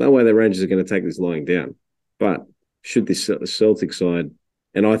 There's no way the Rangers are going to take this lying down. But should this Celtic side,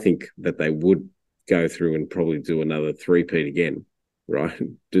 and I think that they would go through and probably do another three-peat again, right?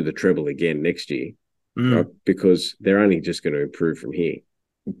 Do the treble again next year, right? Because they're only just going to improve from here.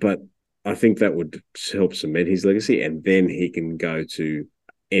 But I think that would help cement his legacy, and then he can go to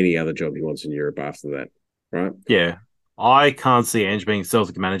any other job he wants in Europe after that, right? Yeah. I can't see Ange being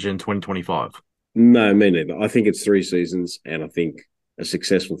Celtic manager in 2025. No, me neither. I think it's 3 seasons, and I think a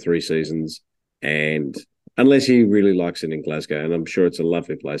successful 3 seasons, and unless he really likes it in Glasgow, and I'm sure it's a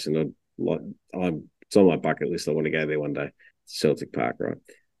lovely place, and it's on my bucket list. I want to go there one day, Celtic Park, right?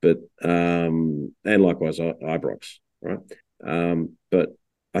 But and likewise Ibrox, right? But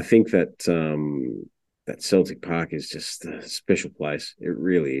I think that that Celtic Park is just a special place. It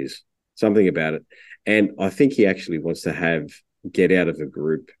really is something about it, and I think he actually wants to get out of a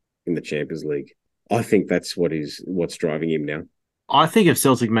group in the Champions League. I think that's what's driving him now. I think if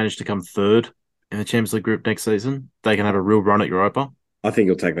Celtic manage to come third in the Champions League group next season, they can have a real run at Europa. I think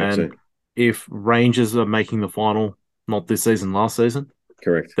he'll take that too. If Rangers are making the final, not this season, last season,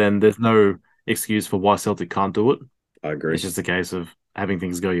 correct, then there's no excuse for why Celtic can't do it. I agree. It's just a case of having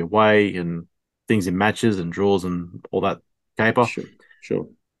things go your way and things in matches and draws and all that caper. Sure.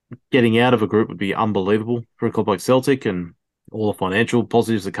 Getting out of a group would be unbelievable for a club like Celtic and all the financial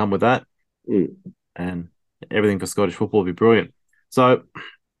positives that come with that. And everything for Scottish football would be brilliant. So,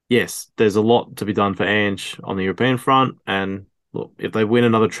 yes, there's a lot to be done for Ange on the European front. And look, if they win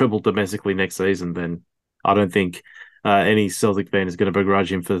another treble domestically next season, then I don't think any Celtic fan is going to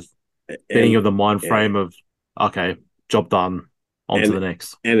begrudge him for being of the mind frame of, okay, job done, on to the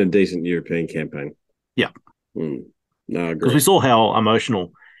next. And a decent European campaign. Yeah. No, I agree. Because we saw how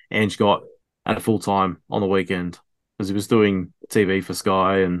emotional Ange got at full time on the weekend because he was doing TV for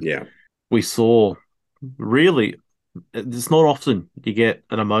Sky, and we saw really, it's not often you get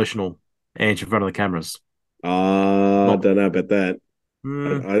an emotional Ange in front of the cameras. I don't know about that.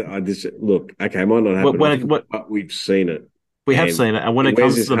 I just look, okay, it might not happen, but we've seen it. We have seen it, and when it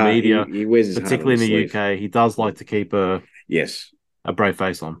comes to the media, particularly in the UK, he does like to keep a brave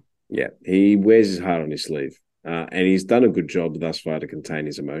face on. Yeah, he wears his heart on his sleeve, and he's done a good job thus far to contain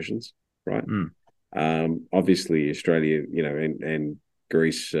his emotions. Right. Obviously, Australia, and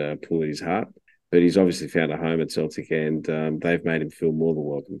Greece pull at his heart, but he's obviously found a home at Celtic, and they've made him feel more than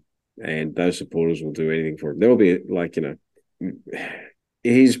welcome. And those supporters will do anything for him. There will be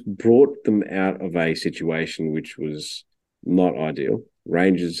he's brought them out of a situation which was not ideal.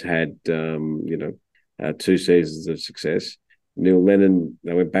 Rangers had 2 seasons of success. Neil Lennon,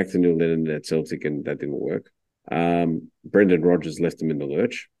 they went back to Neil Lennon at Celtic, and that didn't work. Brendan Rodgers left them in the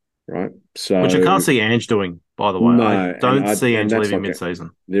lurch, right? So, which I can't see Ange doing, by the way. No, I don't see Ange leaving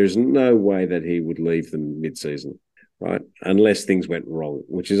mid-season. There's no way that he would leave them mid-season, right? Unless things went wrong,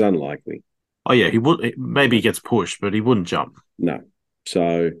 which is unlikely. Oh, yeah, he would. Maybe he gets pushed, but he wouldn't jump. No.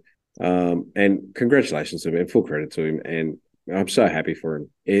 So, and congratulations to him, and full credit to him, and I'm so happy for him.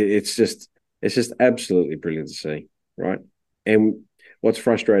 It's just absolutely brilliant to see, right? And what's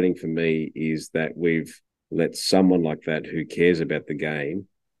frustrating for me is that we've let someone like that who cares about the game,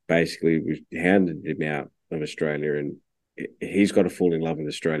 basically we've hounded him out of Australia, and he's got to fall in love with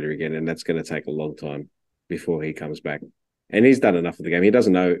Australia again, and that's going to take a long time before he comes back. And he's done enough of the game. He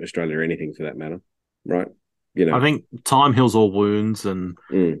doesn't know Australia or anything for that matter, right? I think time heals all wounds, and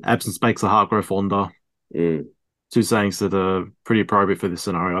absence makes the heart grow fonder. 2 sayings that are pretty appropriate for this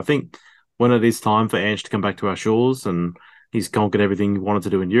scenario. I think when it is time for Ange to come back to our shores and he's conquered everything he wanted to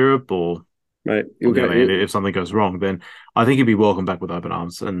do in Europe, or if something goes wrong, then I think he'd be welcomed back with open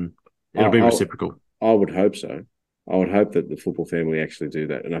arms, and it'll be reciprocal. I would hope so. I would hope that the football family actually do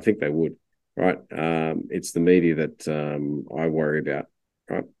that, and I think they would. Right? It's the media that I worry about.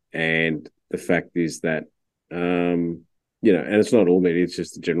 Right? And the fact is that and it's not all media; it's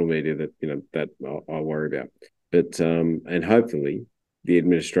just the general media that that I worry about. But and hopefully the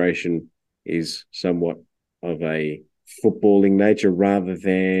administration is somewhat of a footballing nature rather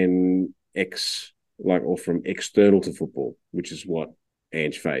than or from external to football, which is what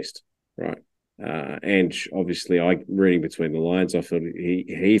Ange faced, right? Ange, obviously, I reading between the lines, I thought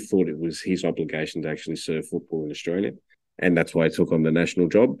he thought it was his obligation to actually serve football in Australia, and that's why he took on the national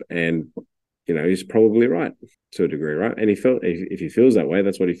job. And he's probably right to a degree, right? And he felt if he feels that way,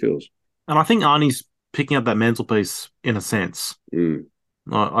 that's what he feels. And I think Arnie's picking up that mantelpiece in a sense.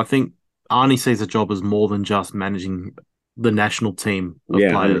 I think Arnie sees the job as more than just managing the national team of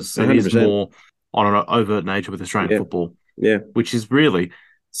players. 100%. It is more on an overt nature with Australian football. Yeah. Which is really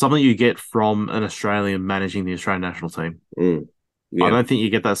something you get from an Australian managing the Australian national team. Yeah. I don't think you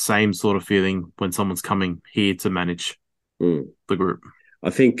get that same sort of feeling when someone's coming here to manage the group. I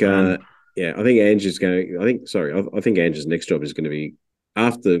think, I think Ange is going. I think Ange's next job is going to be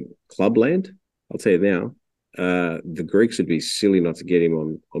after Clubland. I'll tell you now, the Greeks would be silly not to get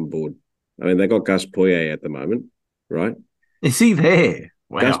him on board. I mean, they got Gus Poyet at the moment, right? Is he there?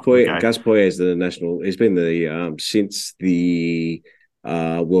 Wow. Gus Poyet is the national. He's been the since the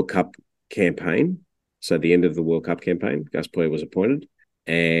World Cup campaign. So the end of the World Cup campaign, Gus Poyet was appointed,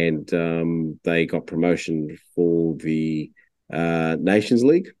 and they got promotion for the Nations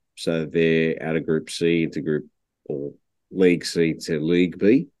League. So they're out of Group C into Group or League C to League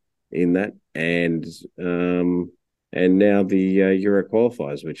B in that, and now the Euro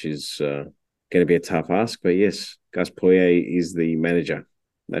qualifiers, which is going to be a tough ask. But yes, Gus Poyet is the manager,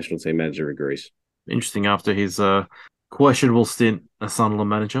 national team manager of Greece. Interesting after his questionable stint as Sunderland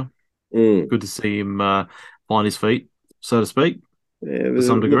manager. Good to see him find his feet, so to speak, to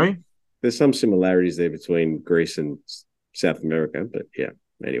some degree. There's some similarities there between Greece and South America, but yeah,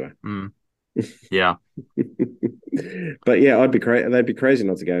 anyway. Yeah. But yeah, I'd be crazy. They'd be crazy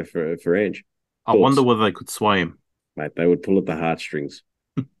not to go for Ange. I wonder whether they could sway him. Mate, they would pull at the heartstrings.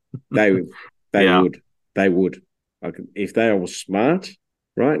 They would. They would. If they were smart,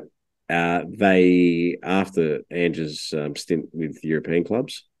 right? They after Ange's stint with European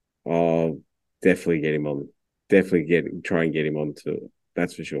clubs, I'll definitely get him on. Try and get him on to.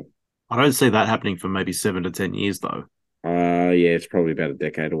 That's for sure. I don't see that happening for maybe 7 to 10 years though. Yeah, it's probably about a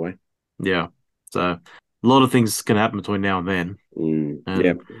decade away. Yeah. So a lot of things can happen between now and then.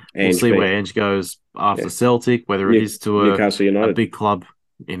 Yeah. We'll see where Ange goes after Celtic, whether it is to Newcastle United, a big club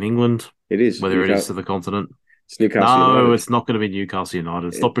in England. It is. Whether it is to the continent. It's Newcastle United. No, it's not going to be Newcastle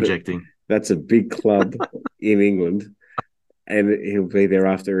United. Stop projecting. That's a big club in England, and he'll be there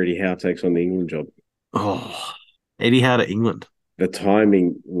after Eddie Howe takes on the England job. Oh, Eddie Howe to England. The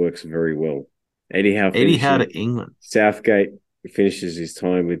timing works very well. Eddie Howe to England. Southgate finishes his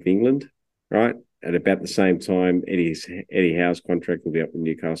time with England, right? At about the same time, Eddie Howe's contract will be up with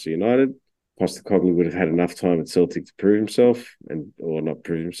Newcastle United. Postecoglou would have had enough time at Celtic to prove himself, or not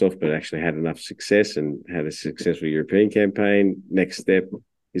prove himself, but actually had enough success and had a successful European campaign. Next step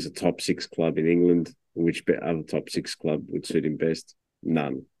is a top 6 club in England. Which other top 6 club would suit him best?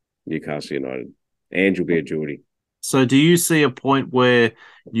 None. Newcastle United. Ange will be a Geordie. So do you see a point where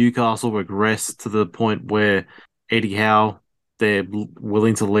Newcastle regress to the point where Eddie Howe, they're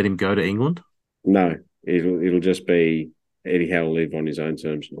willing to let him go to England? No, it'll just be Eddie Howe will leave on his own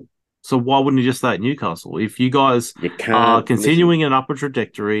terms. So why wouldn't you just stay at Newcastle? If you guys are continuing an upward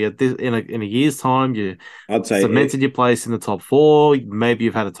trajectory at this in a year's time, I'd say cemented your place in the top 4. Maybe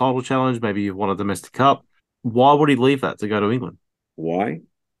you've had a title challenge. Maybe you've won a domestic cup. Why would he leave that to go to England? Why?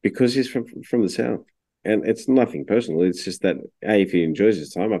 Because he's from the south, and it's nothing personal. It's just that if he enjoys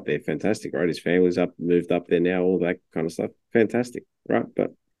his time up there, fantastic, right? His family's moved up there now, all that kind of stuff, fantastic, right?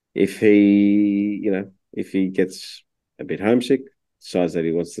 But if he gets a bit homesick, decides that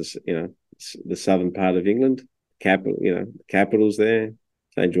he wants to, the southern part of England, capital's there.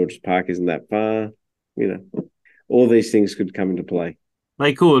 St. George's Park isn't that far. All these things could come into play.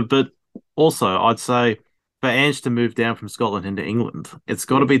 They could, but also I'd say for Ange to move down from Scotland into England, it's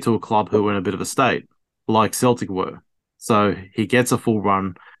got to be to a club who are in a bit of a state, like Celtic were. So he gets a full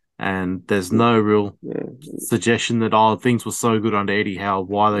run, and there's no real suggestion that, things were so good under Eddie Howe,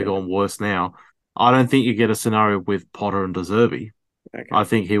 why are they going worse now? I don't think you get a scenario with Potter and De Zerbi. Okay. I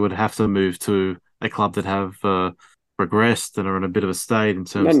think he would have to move to a club that have regressed and are in a bit of a state in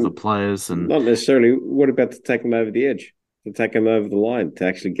terms of the players. And not necessarily. What about to take them over the edge, to take them over the line, to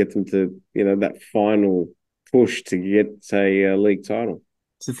actually get them to, that final push to get, say, a league title?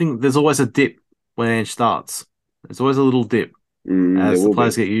 So I think there's always a dip when Ange starts. There's always a little dip There as the will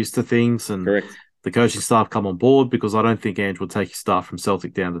players be. get used to things and Correct. the coaching staff come on board, because I don't think Ange would take his staff from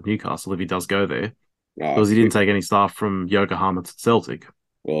Celtic down to Newcastle if he does go there, Oh, because he didn't take any staff from Yokohama to Celtic.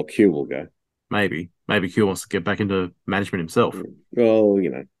 Q will go. Maybe Q wants to get back into management himself. Well,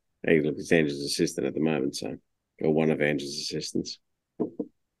 hey, look, it's Andrew's assistant at the moment, or one of Andrew's assistants.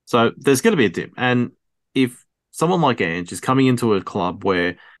 So there's going to be a dip. And if someone like Ange is coming into a club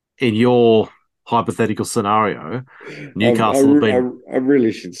where, in your hypothetical scenario, Newcastle have been I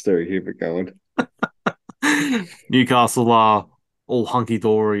really should start here, but go on. Newcastle are all hunky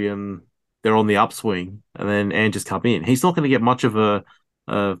dory and they're on the upswing, and then Ange has come in, he's not going to get much of a,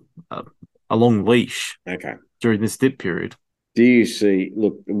 a a long leash Okay. during this dip period. Do you see?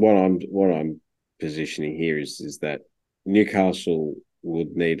 Look, what I'm positioning here is that Newcastle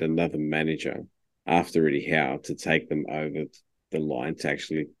would need another manager after Eddie Howe to take them over the line to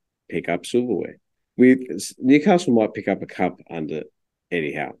actually pick up silverware. With Newcastle might pick up a cup under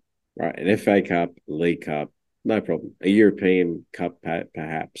Eddie Howe, right? An FA Cup, League Cup, no problem. A European Cup,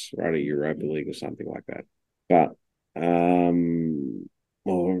 perhaps, right? A Europa League or something like that. But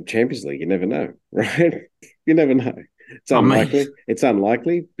or Champions League, you never know, right? You never know. It's unlikely. It's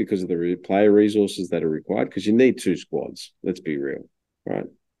unlikely because of the player resources that are required. Because you need two squads. Let's be real, right?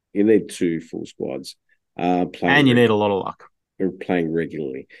 You need two full squads. And you need a lot of luck. Playing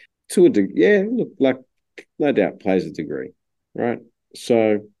regularly to a degree. Yeah, look, like no doubt plays a degree, right?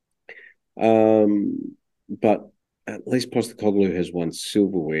 So, but at least Postecoglou has won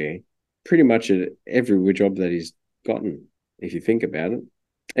silverware pretty much at every job that he's gotten. If you think about it,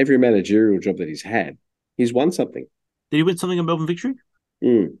 every managerial job that he's had, he's won something. Did he win something in Melbourne Victory?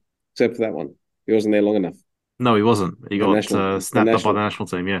 Except for that one. He wasn't there long enough. No, he wasn't. He got snapped up by the national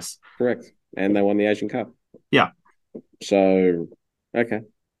team, yes. Correct. And they won the Asian Cup. Yeah. So, okay.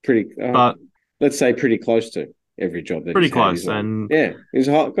 But let's say pretty close to every job that pretty he's close. Had. And yeah, he's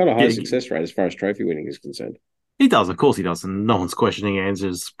got a high success rate as far as trophy winning is concerned. He does, of course he does, and no one's questioning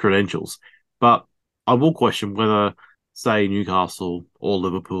Ange's credentials. But I will question whether, say, Newcastle or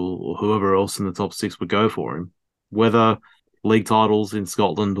Liverpool or whoever else in the top six would go for him, whether league titles in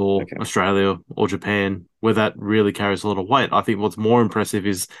Scotland or Australia or Japan, where that really carries a lot of weight. I think what's more impressive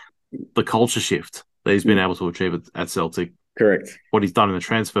is the culture shift that he's been able to achieve at Celtic. Correct. What he's done in the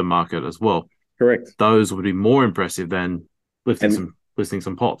transfer market as well. Correct. Those would be more impressive than lifting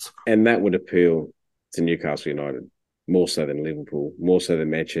some pots. And that would appeal to Newcastle United more so than Liverpool, more so than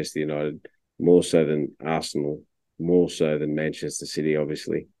Manchester United, more so than Arsenal, more so than Manchester City,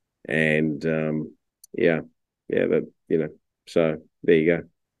 obviously. And so there you go.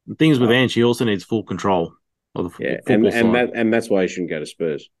 The things with Ange, he also needs full control of the football side. And that's why he shouldn't go to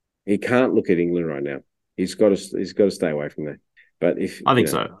Spurs. He can't look at England right now. He's got to stay away from there. But I think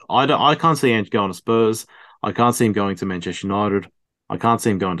so. I can't see Ange going to Spurs. I can't see him going to Manchester United. I can't see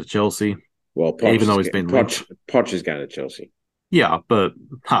him going to Chelsea. Well, even though he's been linked. Poch is going to Chelsea. Yeah, but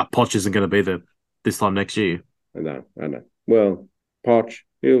Poch isn't going to be there this time next year. I know. Well, Poch,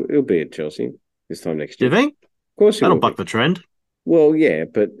 he'll be at Chelsea this time next year. Do you think? Of course he will. That'll buck the trend. Well, yeah,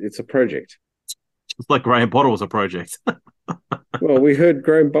 but it's a project. It's like Graham Potter was a project. Well, we heard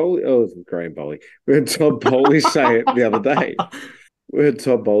Graham Bowley. We heard Todd Bowley say it the other day.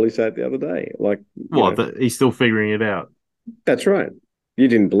 Like, he's still figuring it out. That's right. You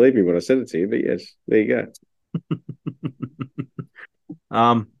didn't believe me when I said it to you, but yes, there you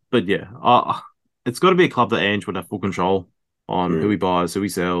go. But yeah, it's got to be a club that Ange would have full control on who he buys, who he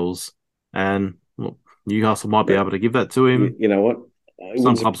sells, and Newcastle might be able to give that to him. You know what?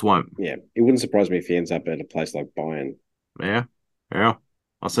 Some clubs won't. Yeah, it wouldn't surprise me if he ends up at a place like Bayern. Yeah,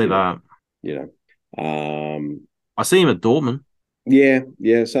 I see that. I see him at Dortmund.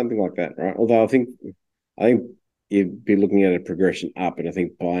 Yeah, something like that, right? Although I think you'd be looking at a progression up, and I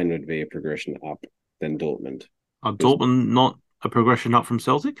think Bayern would be a progression up than Dortmund. Dortmund not a progression up from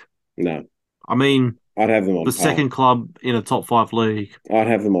Celtic? No. I mean, I'd have them on the par. Second club in a top 5 league. I'd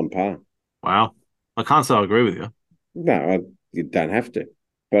have them on par. Wow. I can't say I agree with you. No, you don't have to.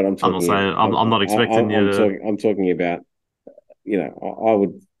 But I'm not expecting you to... I'm talking about, I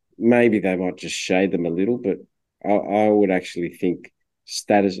would... Maybe they might just shade them a little, but I would actually think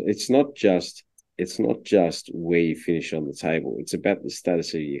status... It's not just where you finish on the table. It's about the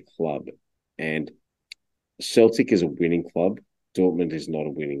status of your club. And Celtic is a winning club. Dortmund is not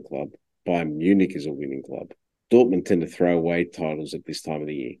a winning club. Bayern Munich is a winning club. Dortmund tend to throw away titles at this time of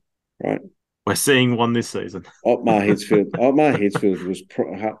the year, right? We're seeing one this season. Otmar Hitzfeld was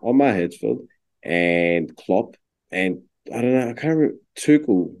Otmar Hitzfeld and Klopp, and I don't know, I can't remember.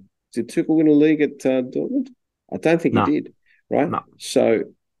 Tuchel, did Tuchel win a league at Dortmund? I don't think he did, right? No. So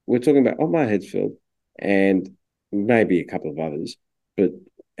we're talking about Otmar Hitzfeld and maybe a couple of others, but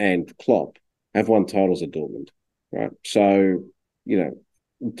and Klopp have won titles at Dortmund, right? So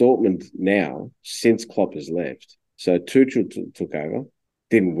Dortmund now, since Klopp has left, so Tuchel took over,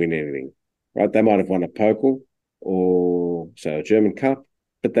 didn't win anything, right? They might have won a Pokal or so a German Cup,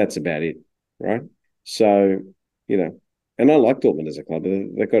 but that's about it, right? So, and I like Dortmund as a club.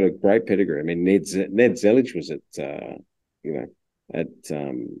 They've got a great pedigree. I mean, Ned Zelic was you know, at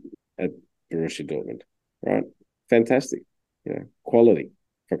at Borussia Dortmund, right? Fantastic, quality,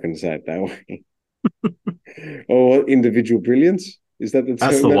 if I can say it that way. Or individual brilliance. Is that the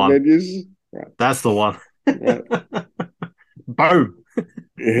That's term the that one. Ned uses? Right. That's the one. Right. Boom.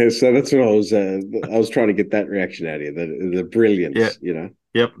 Yeah, so that's what I was trying to get that reaction out of you, the Yeah. brilliance.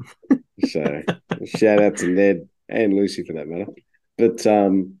 Yep. So shout out to Ned and Lucy for that matter. But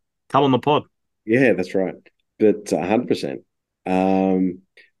Come on the pod. yeah, that's right. But 100%.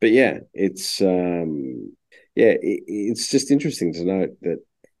 But yeah, it's just interesting to note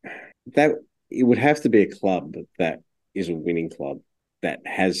that it would have to be a club that is a winning club that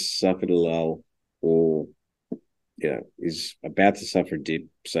has suffered a lull or is about to suffer a dip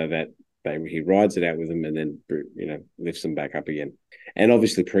so that he rides it out with them and then lifts them back up again. And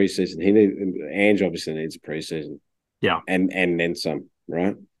obviously preseason, Ange obviously needs a preseason. Yeah. And then some,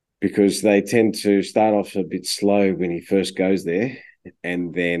 right? Because they tend to start off a bit slow when he first goes there,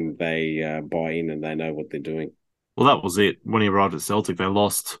 and then they buy in and they know what they're doing. Well, that was it. When he arrived at Celtic, he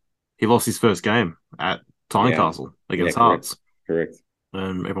lost his first game at Tynecastle against correct, Hearts. correct.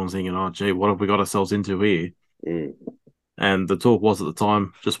 And everyone's thinking, oh, gee, what have we got ourselves into here? Mm. And the talk was at the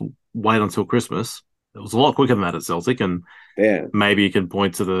time, just wait until Christmas. It was a lot quicker than that at Celtic, and maybe you can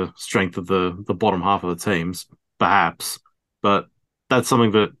point to the strength of the bottom half of the teams, perhaps. But that's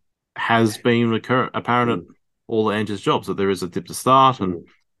something that has been apparent at all the Ange's jobs, that there is a dip to start and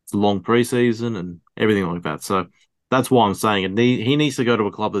it's a long preseason and everything like that. So that's why I'm saying it. He needs to go to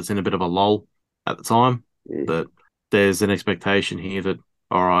a club that's in a bit of a lull at the time. That there's an expectation here that,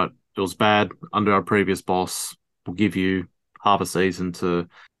 all right, it was bad under our previous boss. We'll give you half a season to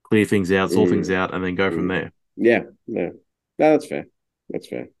clear things out, sort things out, and then go from there. Yeah, no, that's fair. That's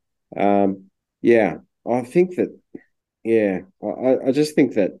fair. Yeah, I think that. Yeah, I just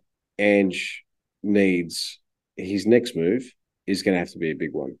think that Ange needs his next move is going to have to be a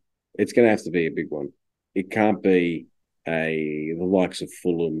big one. It's going to have to be a big one. It can't be the likes of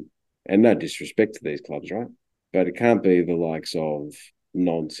Fulham, and no disrespect to these clubs, right? But it can't be the likes of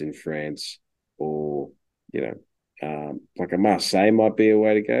Nantes in France, or like a Marseille might be a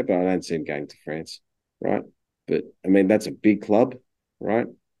way to go, but I don't see him going to France, right? But I mean, that's a big club, right?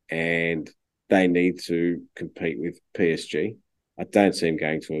 And they need to compete with PSG. I don't see him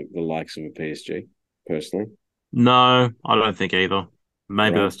going to the likes of a PSG, personally. No, I don't think either.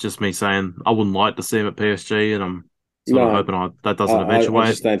 Maybe that's just me saying I wouldn't like to see him at PSG, and I'm sort of hoping that doesn't eventuate. I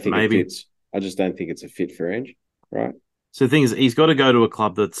just don't think maybe. it fits. I just don't think it's a fit for Ange, right? So the thing is, he's got to go to a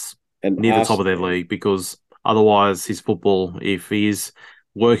club that's near the top of their league, because otherwise his football, if he is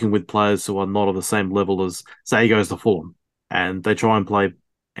working with players who are not on the same level as, say he goes to Fulham and they try and play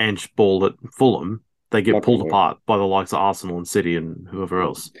Ange ball at Fulham, they get pulled apart by the likes of Arsenal and City and whoever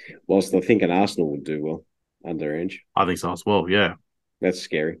else. Whilst I think an Arsenal would do well under Ange. I think so as well, yeah. That's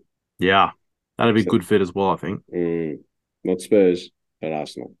scary. Yeah, that'd be a good fit as well, I think. Not Spurs, but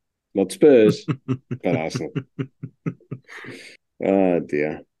Arsenal. Not Spurs, but Arsenal. Oh,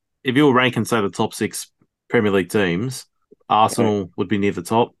 dear. If you were ranking, say, the top 6 Premier League teams, Arsenal would be near the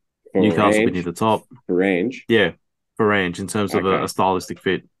top. Newcastle would be near the top. For Ange? Yeah, for Ange, in terms of a stylistic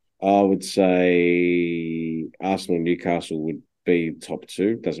fit. I would say Arsenal and Newcastle would be top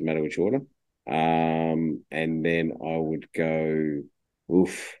 2. Doesn't matter which order. And then I would go,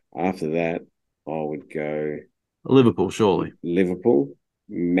 after that, I would go Liverpool, surely. Liverpool,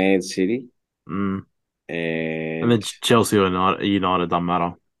 Man City, and then Chelsea or United doesn't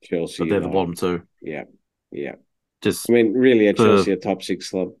matter. Chelsea, but they're the bottom 2. Yeah. Just, I mean, really, at Chelsea, a top 6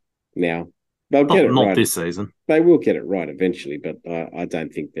 club now. They'll get it right. Not this season. They will get it right eventually, but I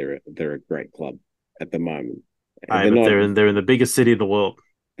don't think they're a great club at the moment. They're in the biggest city in the world.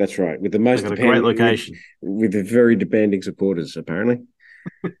 That's right, with the most great location, with the very demanding supporters, apparently.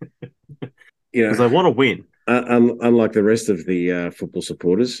 Because they want to win. Unlike the rest of the football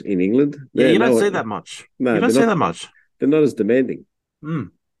supporters in England, you don't see that much. No, you don't see that much. They're not as demanding. Yeah,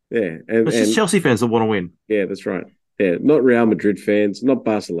 and it's just Chelsea fans that want to win. Yeah, that's right. Yeah, not Real Madrid fans, not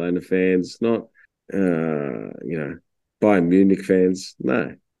Barcelona fans, not Bayern Munich fans.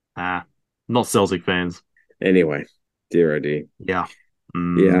 No, not Celtic fans. Anyway, dear oh dear. Yeah.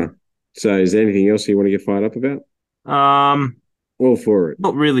 Yeah. So, is there anything else you want to get fired up about? All for it.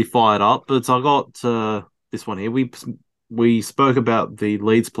 Not really fired up, but I got this one here. We spoke about the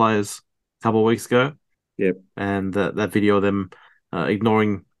Leeds players a couple of weeks ago. Yep. And that video of them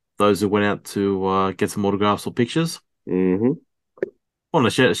ignoring those who went out to get some autographs or pictures. Mm-hmm. I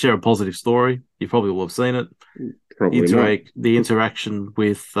want to share a positive story. You probably will have seen it. Probably not. The interaction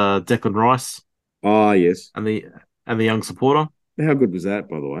with Declan Rice. Oh, yes. And the young supporter. How good was that,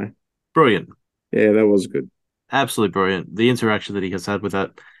 by the way? Brilliant. Yeah, that was good. Absolutely brilliant. The interaction that he has had with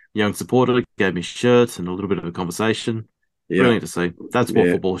that young supporter gave me shirts and a little bit of a conversation. Yeah. Brilliant to see. That's what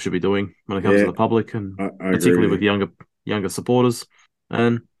football should be doing when it comes to the public, and I particularly with younger supporters.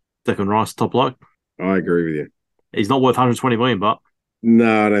 And Declan Rice, top bloke. I agree with you. He's not worth 120 million, but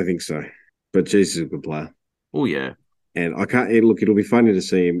no, I don't think so. But Jesus is a good player. Oh yeah. And I can't look. It'll be funny to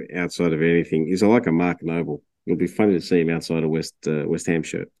see him outside of anything. He's like a Mark Noble. It'll be funny to see him outside of West Ham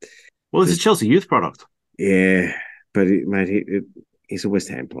shirt. Well, this is Chelsea youth product. Yeah, but he's a West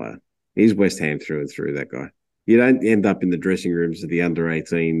Ham player. He's West Ham through and through. That guy. You don't end up in the dressing rooms of the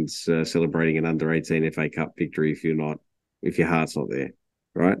under-18s celebrating an under-18 FA Cup victory if your heart's not there,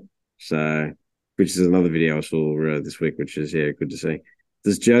 right? So, which is another video I saw this week, which is good to see.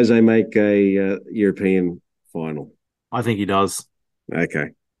 Does Jose make a European final? I think he does. Okay.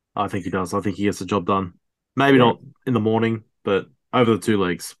 I think he does. I think he gets the job done. Maybe not in the morning, but over the 2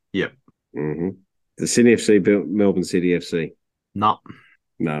 legs. Yep. Mm-hmm. The Sydney FC, Melbourne City FC. No,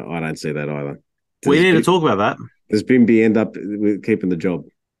 I don't see that either. We need to talk about that. Does Bimby end up with keeping the job?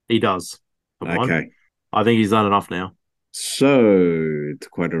 He does. Okay. I think he's done enough now. So, to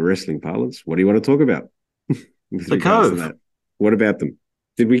quote a wrestling parlance, what do you want to talk about? The Cove. What about them?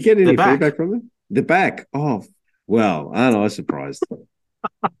 Did we get any feedback from them? They're back. Oh, well, aren't I surprised?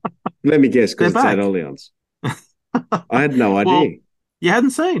 Let me guess, because it's at Allianz. I had no idea. Well, you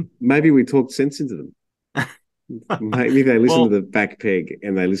hadn't seen. Maybe we talked sense into them. Maybe they listen to the back peg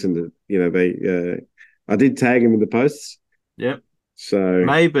and they listen to, I did tag him in the posts. Yep. So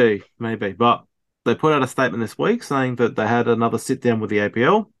maybe. But they put out a statement this week saying that they had another sit down with the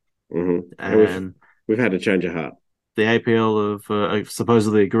APL. Mm-hmm. And we've had a change of heart. The APL have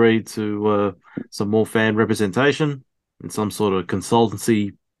supposedly agreed to some more fan representation in some sort of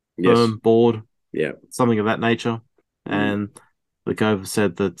consultancy firm, board, something of that nature. Mm-hmm. And the Cove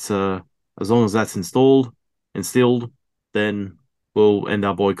said that as long as that's instilled, then we'll end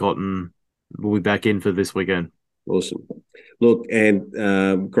our boycott and we'll be back in for this weekend. Awesome. Look, and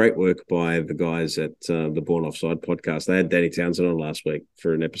great work by the guys at the Born Offside podcast. They had Danny Townsend on last week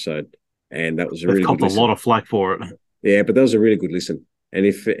for an episode, and that was a really good listen. A lot of flack for it. Yeah, but that was a really good listen. And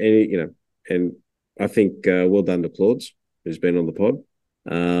and I think well done to Claudes, who's been on the pod,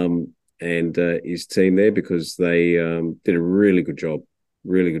 and his team there, because they did a really good job,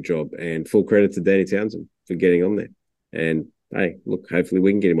 and full credit to Danny Townsend for getting on there. And hey, look, hopefully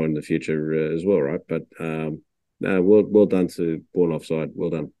we can get him on in the future as well, right? But no, well done to Born Offside. Well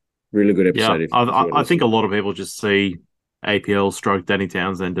done. Really good episode. Yeah, I think a lot of people just see APL stroke Danny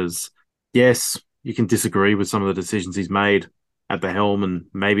Townsend as, yes, you can disagree with some of the decisions he's made at the helm, and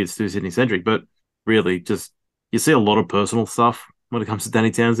maybe it's too Sydney-centric, but really just you see a lot of personal stuff when it comes to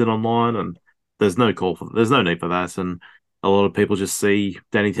Danny Townsend online, and there's no need for that. And a lot of people just see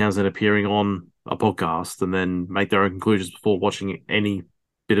Danny Townsend appearing on a podcast and then make their own conclusions before watching any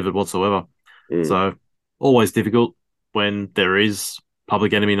bit of it whatsoever. Mm. So always difficult when there is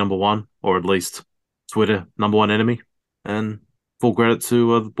public enemy number one, or at least Twitter number one enemy. And full credit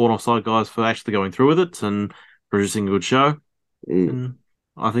to the Born Offside guys for actually going through with it and producing a good show. Mm. And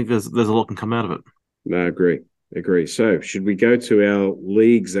I think there's a lot can come out of it. No, agree. So should we go to our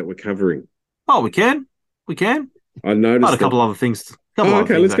leagues that we're covering? Oh, we can. I noticed a couple other things.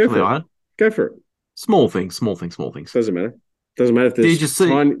 Okay, let's go for it. Go for it. Small things. Doesn't matter if there's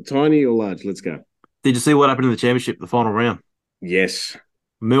tiny or large. Let's go. Did you see what happened in the championship, the final round? Yes.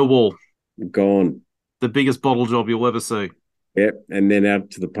 Millwall. Gone. The biggest bottle job you'll ever see. Yep, and then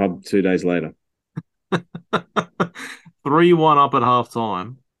out to the pub 2 days later. 3-1 up at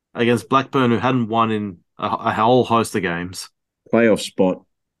halftime against Blackburn, who hadn't won in a whole host of games. Playoff spot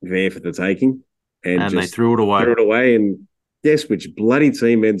there for the taking. And they threw it away. And guess which bloody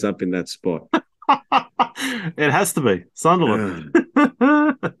team ends up in that spot? It has to be Sunderland.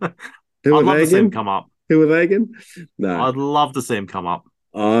 Who I'd love to see him come up. Who are they again? No. I'd love to see him come up.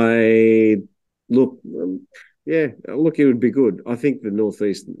 Look, it would be good. I think the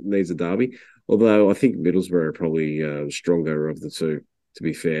Northeast needs a derby, although I think Middlesbrough are probably stronger of the two, to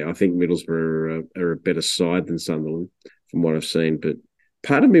be fair. I think Middlesbrough are a better side than Sunderland from what I've seen, but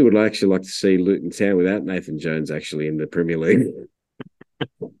part of me would actually like to see Luton Town without Nathan Jones actually in the Premier League.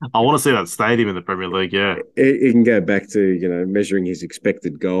 I want to see that stadium in the Premier League, yeah. He can go back to, measuring his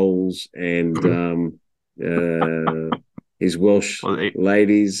expected goals and his Welsh Well,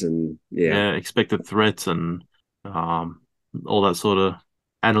 ladies, and yeah, yeah, expected threats and um, all that sort of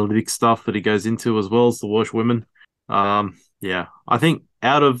analytic stuff that he goes into as well as the Welsh women. Yeah, I think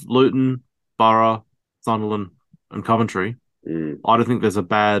out of Luton, Borough, Sunderland, and Coventry, mm, I don't think there's a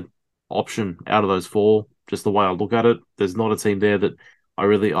bad option out of those four. Just the way I look at it, there's not a team there that I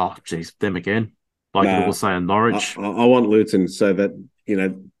really, oh, geez, them again. Like people nah. say in I, Norwich. I want Luton so that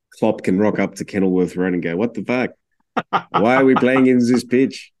Klopp can rock up to Kenilworth Road and go, "What the fuck? Why are we playing in this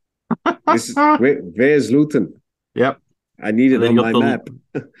pitch? Where's Luton? Yep. I need And it then on you got my map.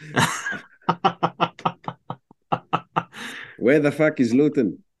 Where the fuck is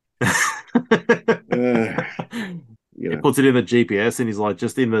Luton? Uh, you He know, puts it in the GPS and he's like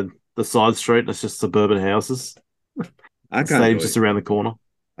just in the side street and it's just suburban houses. I The can't stadium's go. just around the corner.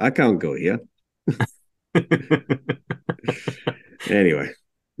 I can't go here. Anyway, so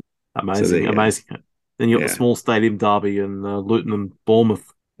there Amazing, you go. amazing. Then you got the Yeah, small stadium derby and Luton and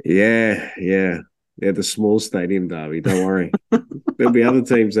Bournemouth. yeah. The small stadium derby. Don't worry. There'll be other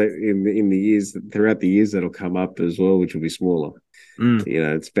teams that in the years throughout the years that'll come up as well, which will be smaller. Mm,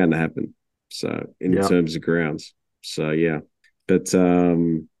 It's bound to happen. So in yeah. terms of grounds. So yeah. But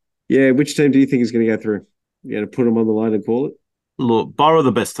yeah, which team do you think is going to go through? You going to put them on the line and call it? Look, Borough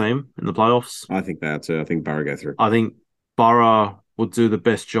the best team in the playoffs. I think that too. I think Borough go through. I think Borough would do the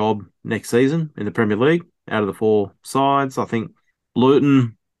best job next season in the Premier League out of the four sides. I think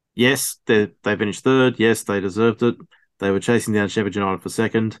Luton, yes, they finished third. Yes, they deserved it. They were chasing down Sheffield United for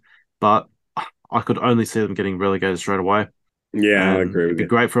second, but I could only see them getting relegated straight away. Yeah, I And agree it'd with be you.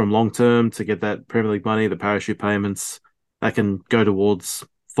 great for them long term to get that Premier League money, the parachute payments that can go towards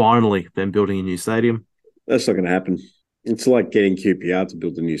finally them building a new stadium. That's not going to happen. It's like getting QPR to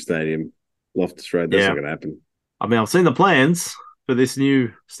build a new stadium, Loftus Road. That's not Yeah. going to happen. I mean, I've seen the plans for this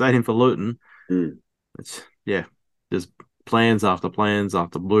new stadium for Luton. Mm, Yeah, there's plans after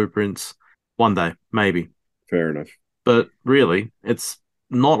blueprints. One day, maybe. fair enough. But really, it's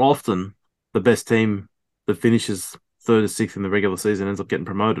not often the best team that finishes third or sixth in the regular season ends up getting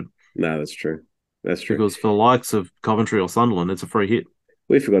promoted. No, that's true. That's true. Because for the likes of Coventry or Sunderland, it's a free hit.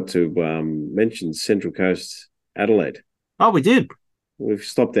 We forgot to mention Central Coast Adelaide. Oh, we did. We've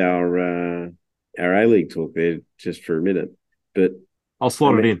stopped our A League talk there just for a minute, but I'll I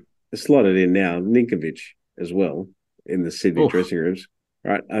slot it mean, in. slotted in now Ninkovic as well in the Sydney Oof. dressing rooms.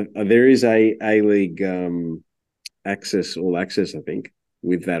 Right, there is a League all access, I think,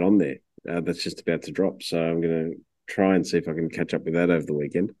 with that on there. That's just about to drop, so I'm going to try and see if I can catch up with that over the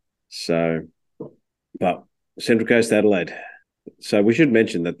weekend. So, but Central Coast Adelaide. So we should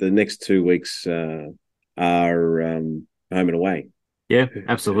mention that the next 2 weeks are home and away. Yeah,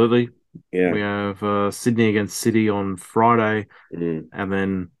 absolutely. Yeah. We have Sydney against City on Friday, Mm. and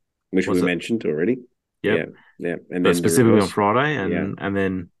then Which we was it? mentioned already. Yep. Yeah. And But then specifically on reverse. Friday, Yeah. and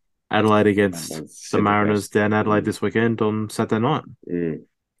then Adelaide against the Central Mariners Coast. down Adelaide this weekend on Saturday night. Mm.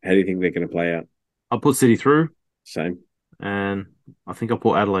 How do you think they're going to play out? I'll put City through, Same. and I think I'll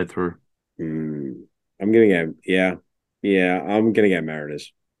put Adelaide through. I'm going to go. Yeah. I'm going to go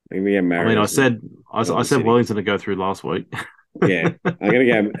Mariners. I'm going to go I mean, Mariners. I said City. Wellington to go through last week. Yeah, I'm going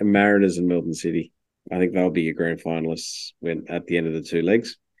to go Mariners and Melbourne City. I think they'll be your grand finalists when at the end of the two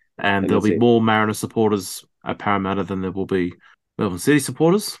legs. And there'll be more Mariners supporters at Parramatta than there will be Melbourne City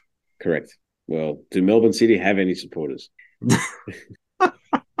supporters. Correct. Well, do Melbourne City have any supporters?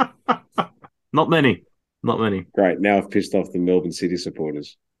 Not many. Not many. Great. Now I've pissed off the Melbourne City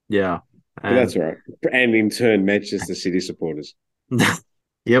supporters. Yeah. But that's all right. And in turn, Manchester City supporters.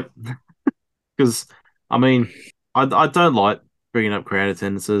 Yep. Because, I mean, I don't like bringing up crowd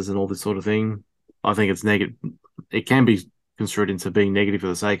attendances and all this sort of thing. I think it's negative. It can be construed into being negative for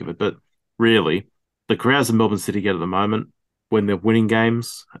the sake of it, but really, the crowds that Melbourne City get at the moment, when they're winning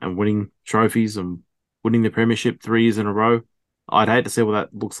games and winning trophies and winning the premiership 3 years in a row, I'd hate to see what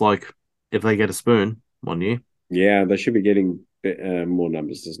that looks like if they get a spoon one year. Yeah, they should be getting more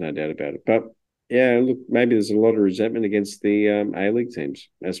numbers. There's no doubt about it. But yeah, look, maybe there's a lot of resentment against the A-League teams,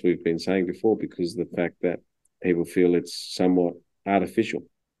 as we've been saying before, because of the fact that people feel it's somewhat artificial,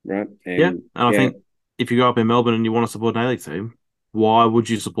 right? And I think if you go up in Melbourne and you want to support an A-League team, why would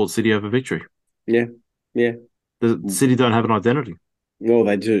you support City over Victory? Yeah. The City don't have an identity. Well,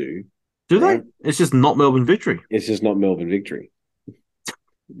 they do. Do right? They? It's just not Melbourne Victory. It's just not Melbourne Victory.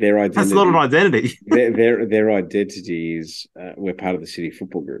 Their identity. That's not an identity. their identity is we're part of the City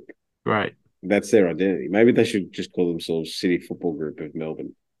Football Group. Right. That's their identity. Maybe they should just call themselves City Football Group of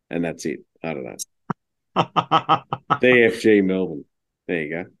Melbourne, and that's it. I don't know. DFG Melbourne. There you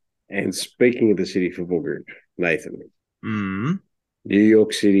go. And speaking of the City Football Group, Nathan, New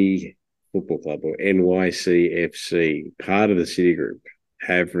York City Football Club, or NYCFC, part of the Citigroup,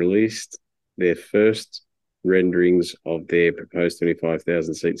 have released their first renderings of their proposed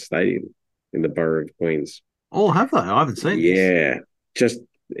 25,000 seat stadium in the borough of Queens. Oh, have they? I haven't seen this. Yeah,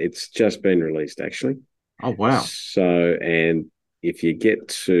 it's just been released actually. Oh, wow. So, and if you get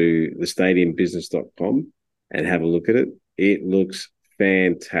to the stadiumbusiness.com and have a look at it, it looks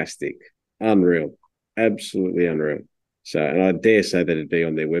fantastic, unreal, absolutely unreal. So, and I dare say that it'd be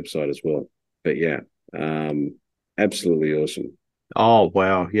on their website as well. But yeah, absolutely awesome. Oh,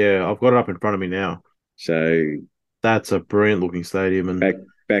 wow. Yeah, I've got it up in front of me now. So That's a brilliant looking stadium. And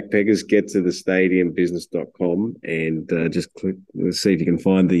backpackers, get to the stadiumbusiness.com and just click, let's see if you can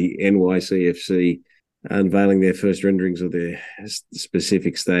find the NYCFC unveiling their first renderings of their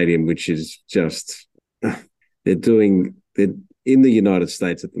specific stadium, which is just, they're in the United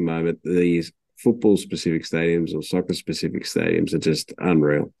States at the moment, these football specific stadiums or soccer specific stadiums are just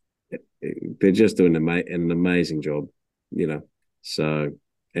unreal. They're just doing an amazing job, you know. So,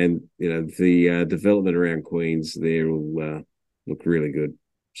 and you know, the development around Queens there will look really good.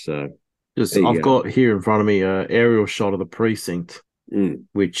 So, I've got here in front of me an aerial shot of the precinct,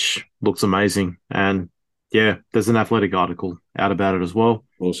 which looks amazing. And yeah, there's an athletic article out about it as well.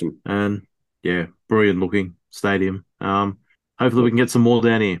 Awesome. And yeah, brilliant looking stadium. Hopefully we can get some more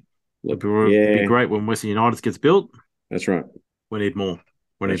down here. It'd be great when Western United gets built. That's right. We need more.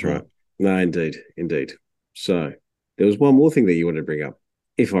 That's right. No, indeed. So there was one more thing that you wanted to bring up,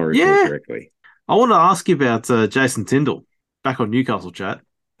 if I recall correctly. I want to ask you about Jason Tindall back on Newcastle chat.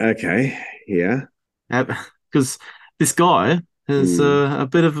 Okay, yeah. Because this guy has a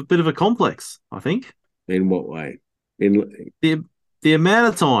bit of a complex, I think. In what way? The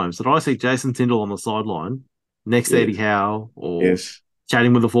amount of times that I see Jason Tindall on the sideline next to Eddie Howe, or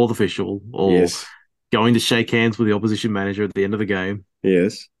chatting with the fourth official, or going to shake hands with the opposition manager at the end of the game.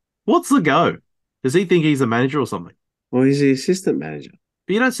 Yes. What's the go? Does he think he's a manager or something? Well, he's the assistant manager.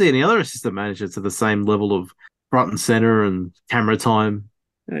 But you don't see any other assistant manager to the same level of front and center and camera time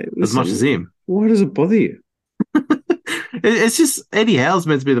as much as him. Why does it bother you? It's just Eddie Howe's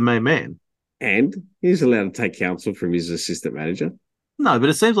meant to be the main man. And he's allowed to take counsel from his assistant manager. No, but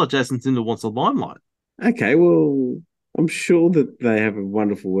it seems like Jason Tindall wants the limelight. Okay, well, I'm sure that they have a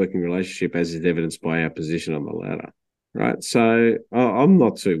wonderful working relationship, as is evidenced by our position on the ladder, right? So I'm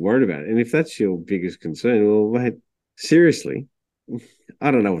not too worried about it. And if that's your biggest concern, well, mate, seriously, I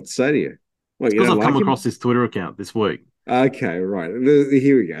don't know what to say to you. What, because I've come across his Twitter account this week. Okay, right.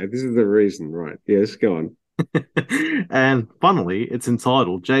 Here we go. This is the reason, right? Yes, go on. And funnily, it's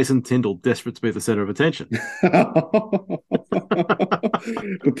entitled Jason Tindall Desperate to be the center of attention. The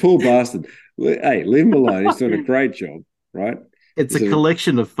poor bastard. Hey, leave him alone. He's doing a great job, right? It's a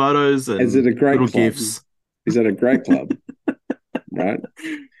collection of photos and little gifts. Is it a great club? Right?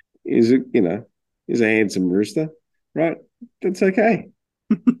 Is it, is a handsome rooster, right? That's okay.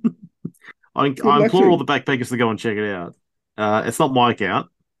 I implore all the backpackers to go and check it out. It's not my account.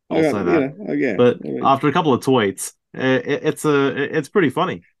 I'll say that. But after a couple of tweets, it's pretty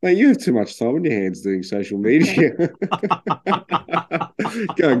funny. Mate, you have too much time on your hands doing social media.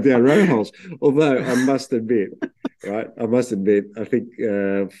 Going down rabbit holes. Although I must admit, I think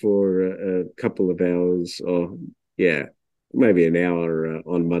for a couple of hours, maybe an hour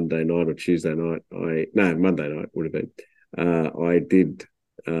on Monday night or Tuesday night, Monday night would have been, I did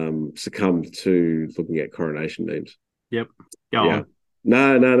succumb to looking at coronation memes. Yep. Go on.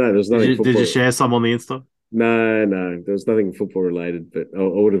 No. There was nothing. Did you share some on the Insta? No. There was nothing football related, but I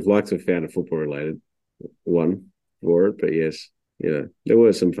would have liked to have found a football related one for it. But yes, there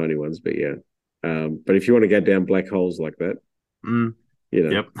were some funny ones. But yeah, but if you want to go down black holes like that,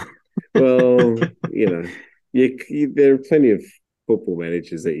 yep. Well, there are plenty of football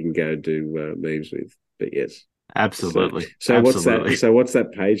managers that you can go do memes with. But yes. Absolutely. So Absolutely. what's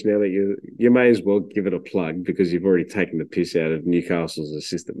that page now that you may as well give it a plug, because you've already taken the piss out of Newcastle's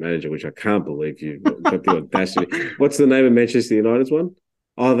assistant manager, which I can't believe you've got the audacity. What's the name of Manchester United's one?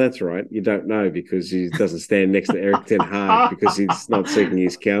 Oh, that's right. You don't know because he doesn't stand next to Eric Ten Hag because he's not seeking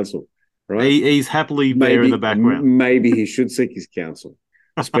his counsel, right? He's happily there in the background. Maybe he should seek his counsel,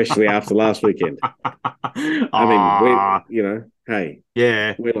 especially after last weekend. I mean, hey,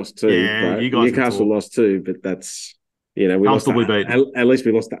 we lost 2. Yeah, right? Newcastle lost 2, but that's, we lost at least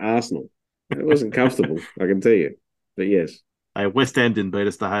we lost to Arsenal. It wasn't comfortable, I can tell you. But yes. Hey, West End didn't beat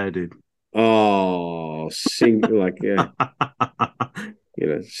us, De Gea did. Oh, sing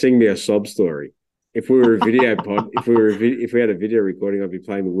me a sob story. If we were a video pod, if we had a video recording, I'd be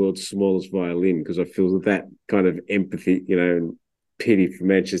playing the world's smallest violin, because I feel that kind of empathy, and pity for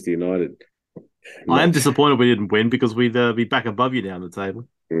Manchester United. I am disappointed we didn't win, because we'd be back above you down the table.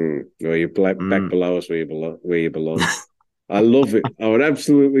 Well, you're back Mm. below us where you belong. I love it. I would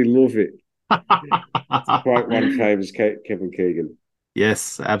absolutely love it. To quote one famous Kevin Keegan.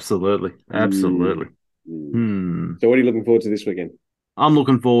 Yes, absolutely. Mm, Absolutely. mm. Hmm. So, what are you looking forward to this weekend? I'm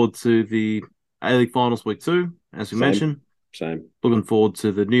looking forward to the A-League Finals week 2, as we Same, mentioned. same. Looking forward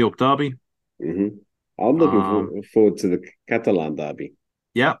to the New York Derby. hmm I'm looking Um, forward to the Catalan derby.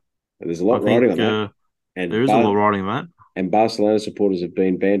 yeah, And there's a I lot riding think on that. there And is a lot riding on that. Barcelona supporters have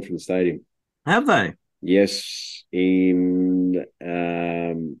been banned from the stadium. Have they? Yes, in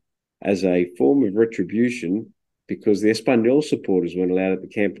as a form of retribution, because the Espanyol supporters weren't allowed at the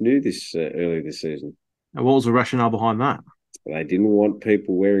Camp Nou this earlier this season. And what was the rationale behind that? They didn't want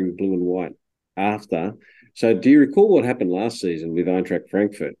people wearing blue and white after. So, do you recall what happened last season with Eintracht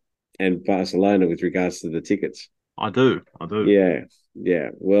Frankfurt and Barcelona with regards to the tickets? I do. I do. Yeah, yeah.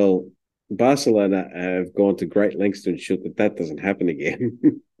 Well, Barcelona have gone to great lengths to ensure that that doesn't happen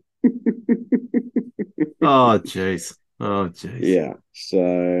again. Oh, jeez. Oh, jeez. Yeah.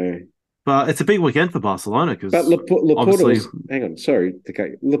 So, But it's a big weekend for Barcelona but because Laporta obviously, was. Hang on, sorry.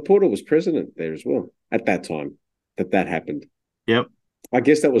 Okay, Laporta was president there as well at that time that happened. yep. I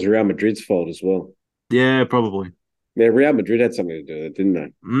guess that was Real Madrid's fault as well. Yeah, probably. Yeah, Real Madrid had something to do with it, didn't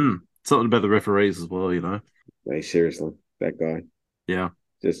they? Something about the referees as well, you know. Hey, seriously, that guy Yeah.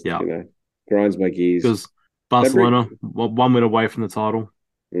 just Yeah. grinds my gears. Because They bring, Barcelona, one win away from the title.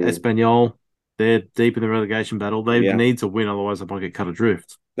 mm, Espanyol, they're deep in the relegation battle. They yeah, need to win, otherwise they might get cut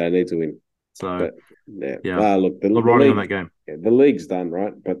adrift. they need to win. So, But yeah, yeah, look, a lot the riding on league, that game. yeah, the league's done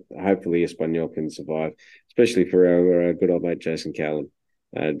right, but hopefully Espanyol can survive, especially for our good old mate Jason Callan.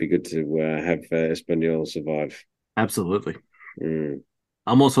 It'd be good to have Espanyol survive. Absolutely. Mm,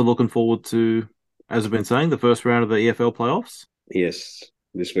 I'm also looking forward to, as I've been saying, the first round of the EFL playoffs. yes,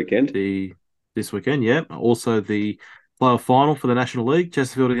 this weekend. This weekend, yeah. Also the playoff final for the National League,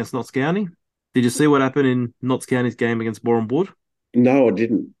 Chesterfield against Notts County. Did you see what happened in Notts County's game against Boreham Wood? No, I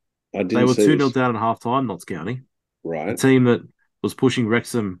didn't. I They didn't were see 2-0 this. down at half time, Notts County. A Right? team that was pushing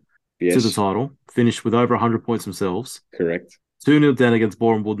Wrexham to the Yes, title, finished with over 100 points themselves. correct. 2-0 down against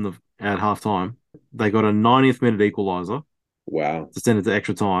Boreham Wood at half time. They got a 90th minute equaliser Wow, to send it to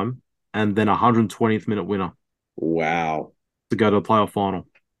extra time, and then a 120th minute winner wow, to go to the playoff final.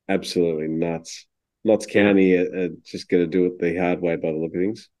 absolutely nuts. Notts Yeah. County are just going to do it the hard way by the look of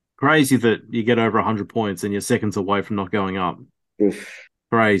things. Crazy that you get over 100 points and you're seconds away from not going up. Oof.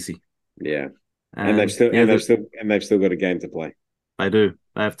 Crazy. Yeah, and And yeah, they've still got a game to play. they do.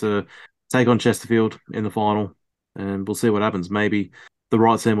 They have to take on Chesterfield in the final, and we'll see what happens. Maybe the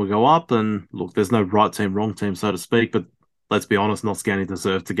right team will go up, and look, there's no right team, wrong team, so to speak. But let's be honest, Notts County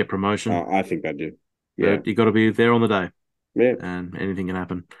deserve to get promotion. I think they do. Yeah, But you got to be there on the day, yeah, and anything can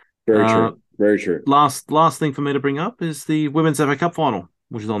happen. very Uh, true, very true. last thing for me to bring up is the Women's FA Cup final,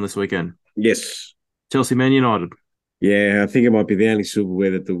 which is on this weekend. Yes, Chelsea Man United. yeah, I think it might be the only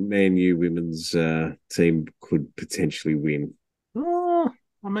silverware that the Man U women's team could potentially win. Oh,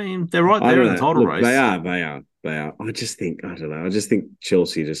 I mean, they're right I there don't in the know. title Look, race. they are. I don't know. I just think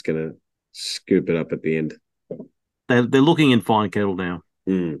Chelsea are just going to scoop it up at the end. They're looking in fine kettle now,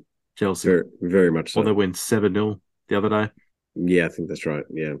 Mm, Chelsea. very, very much Well, they so. win 7-0 the other day. Yeah, I think that's right.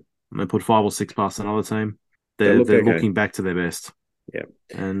 Yeah, And they put 5 or 6 past another team. they look They're okay. looking back to their best. Yeah,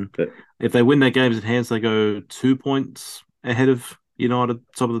 And but if they win their games in hands, they go 2 points ahead of United,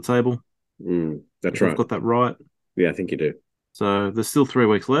 top of the table. that's If I've right. got that right. Yeah, I think you do. So there's still 3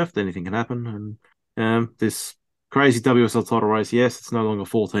 weeks left. Anything can happen. And this crazy WSL title race, yes, it's no longer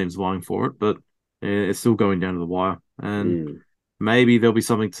 4 teams vying for it, but it's still going down to the wire. And Mm, maybe there'll be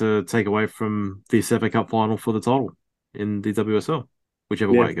something to take away from this FA Cup final for the title in the WSL,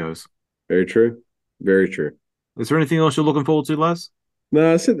 whichever yeah, way it goes. very true. Very true. Is there anything else you're looking forward to, Laz?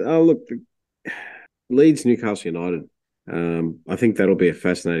 No, I said, oh, look, Leeds, Newcastle United. I think that'll be a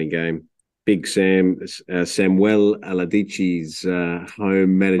fascinating game. Big Samuel Aladici's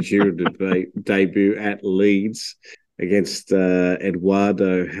home managerial debut at Leeds against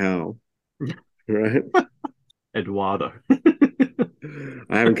Eduardo Howe, right? Eduardo.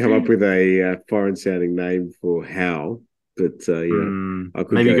 I haven't come up with a foreign sounding name for Howe, but I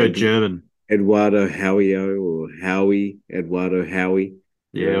could Maybe go go German. Eduardo Howio or Howie, Eduardo Howie.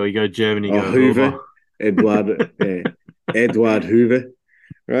 Yeah, we go German, you Or go Hoover, Hoover. Edward Hoover,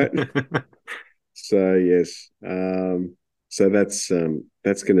 right? So yes, so that's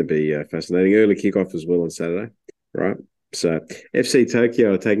going to be fascinating. Early kickoff as well on Saturday, right? So FC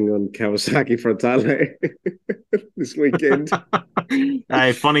Tokyo are taking on Kawasaki Frontale this weekend.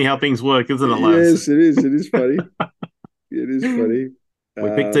 Hey, funny how things work, isn't it, Laz? Yes, it is. It is funny. It is funny. We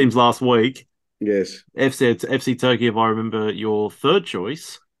picked teams last week, Yes, FC Tokyo, if I remember your third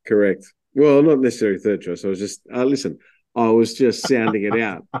choice. correct. Well, not necessarily third choice. I was just listen. I was just sounding it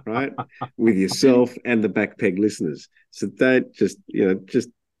out, right, with yourself and the backpeg listeners. So don't just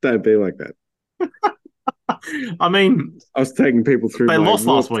don't be like that. I mean, I was taking people through they my lost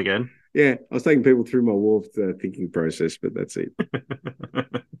last warped, weekend. yeah, I was taking people through my warped thinking process, but that's it.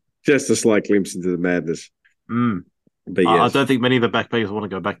 Just a slight glimpse into the madness. Mm. But I yes, don't think many of the backpackers want to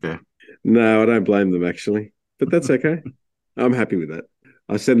go back there. no, I don't blame them actually, but that's okay. I'm happy with that.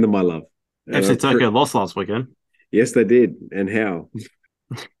 I send them my love, and FC Tokyo lost last weekend. yes, they did, and how?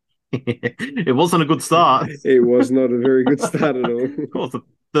 It wasn't a good start. It was not a very good start at all. What was it,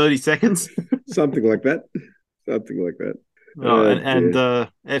 30 seconds? Something like that. Something like that. Oh, and Dear.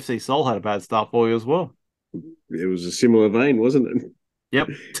 FC Seoul had a bad start for you as well. It was a similar vein, wasn't it? Yep.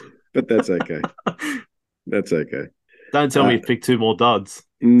 But that's okay. That's okay. Don't tell me Uh, you've picked two more duds.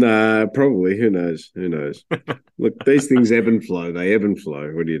 nah, probably. Who knows? Who knows? Look, these things ebb and flow. They ebb and flow.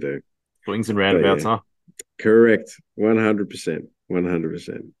 What do you do? Swings and But roundabouts, yeah, huh? correct. 100%.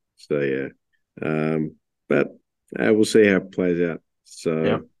 100%. So yeah. But we'll see how it plays out. Yep.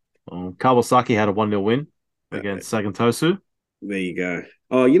 So Well, Kawasaki had a 1-0 win uh, against Sagantosu. there you go.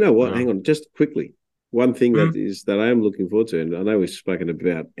 Oh, you know what? Yeah. Hang on, just quickly. One thing Mm. that I am looking forward to, and I know we've spoken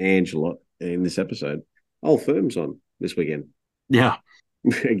about Ange a lot in this episode. Old Firm's on this weekend Yeah.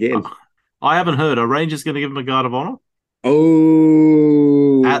 again. I haven't heard. Are Rangers going to give him a guard of honor at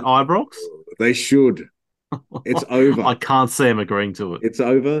Oh, Ibrox? they should. It's over. I can't see him agreeing to it. It's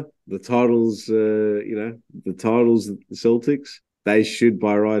over. The titles, the titles, the Celtics, they should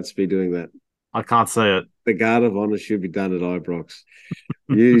by rights be doing that. I can't see it. The guard of honor should be done at Ibrox.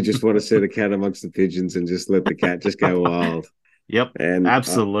 You just want to set a cat amongst the pigeons and just let the cat just go wild. Yep, And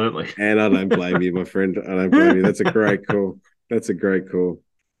absolutely. and I don't blame you, my friend. I don't blame you. That's a great call. That's a great call.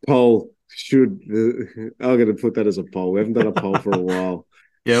 Poll I'm going to put that as a poll. We haven't done a poll for a while.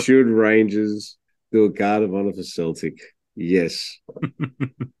 Yep. Should Rangers do a guard of honor for Celtic? Yes.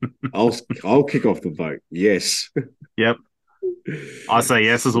 I'll kick off the vote. Yes. Yep. I say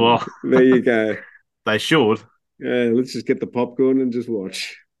yes as well. There you go. They should. Yeah, let's just get the popcorn and just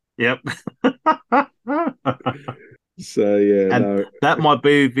watch. Yep. So yeah, And no. that might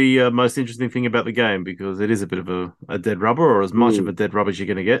be the most interesting thing about the game because it is a bit of a dead rubber, or as much of a dead rubber as you're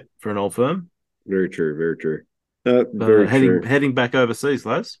going to get for an Old Firm. Very true. Very true. Very true. Heading back overseas,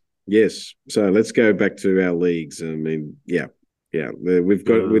 lads. Yes. So let's go back to our leagues. I mean, yeah.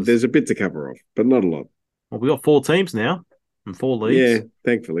 There's a bit to cover off, but not a lot. Well, we got 4 teams now and 4 leagues. Yeah,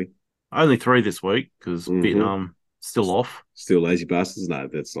 thankfully. Only 3 this week because Vietnam still off. Still lazy bastards? No,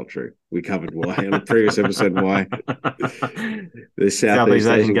 that's not true. We covered why on a previous episode. Why the Southeast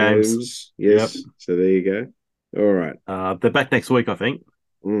Asian games? Yes. Yep. So there you go. All right. They're back next week, I think.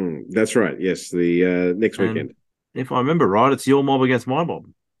 That's right. Yes, the next weekend. If I remember right, it's your mob against my mob.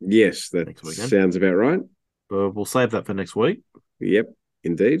 Yes, that sounds about right. But we'll save that for next week. Yep,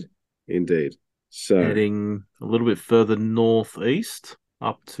 indeed. So heading a little bit further northeast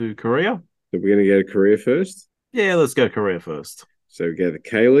up to Korea. So we're going to go to Korea first? Yeah, let's go Korea first. So we go to the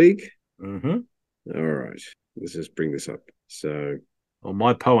K-League? Mm-hmm. All right. Let's just bring this up. So, well,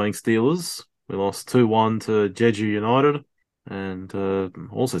 my Pohang Steelers, we lost 2-1 to Jeju United. And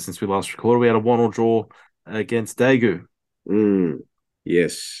also, since we last recorded, we had a 1-1 draw against Daegu.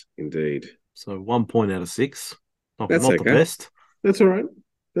 Yes, indeed. So 1 point out of 6. Not okay. The best. That's all right.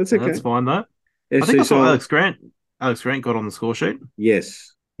 That's okay. That's fine, though. FC I think I saw Alex Grant. Alex Grant got on the score sheet.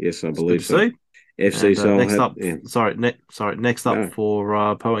 Yes, I believe so. See. FC Seoul. Next up, next up for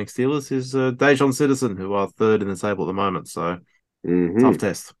Pohang Steelers is Daejeon Citizen, who are 3rd in the table at the moment. So tough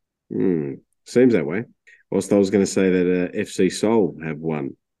test. Seems that way. Whilst I was going to say that FC Seoul have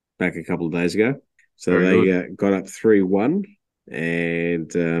won back a couple of days ago, so they got up 3-1, and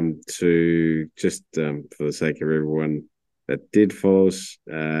to just for the sake of everyone that did follow us,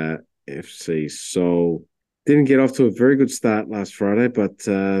 FC Seoul didn't get off to a very good start last Friday, but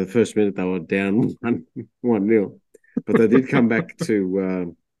the first minute they were down 1-0. But they did come back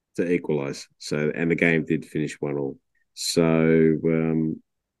to equalise. So, and the game did finish 1-1. So,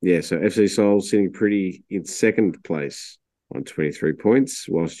 so FC Seoul sitting pretty in second place on 23 points,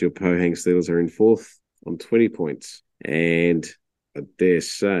 whilst your Pohang Steelers are in 4th on 20 points. And I dare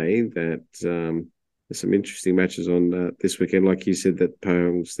say that there's some interesting matches on this weekend. Like you said, that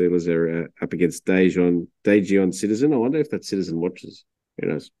Pohang Steelers are up against Daejeon Citizen. I wonder if that Citizen watches. Who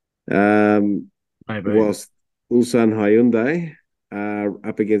knows? Maybe. Whilst Ulsan Hyundai are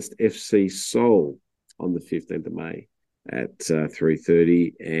up against FC Seoul on the 15th of May at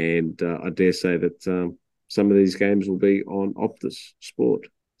 3:30. And I dare say that some of these games will be on Optus Sport.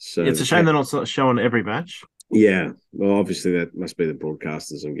 So It's a shame they're not showing every match. yeah, well, obviously that must be the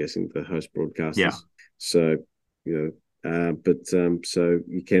broadcasters. I'm guessing the host broadcasters. Yeah. So so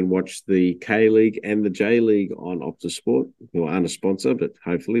you can watch the K League and the J League on Optus Sport, who aren't a sponsor, but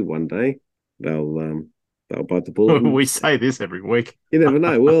hopefully one day they'll bite the bullet. We say this every week. You never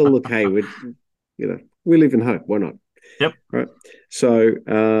know. Well, look, hey, we live in hope. Why not? Yep. Right. So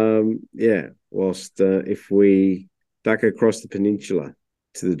whilst if we duck across the peninsula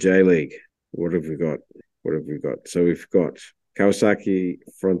to the J League, what have we got? So we've got Kawasaki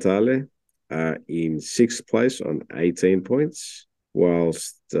Frontale in sixth place on 18 points,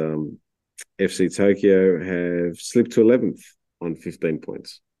 whilst FC Tokyo have slipped to 11th on 15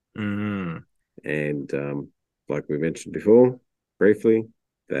 points. Mm. And like we mentioned before, briefly,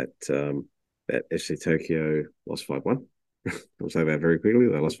 that FC Tokyo lost 5-1. I'll say that very quickly.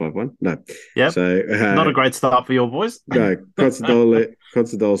 They lost 5-1. No. Yep. So not a great start for your boys. No. Consadole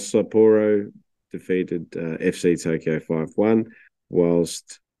Sapporo defeated FC Tokyo 5-1,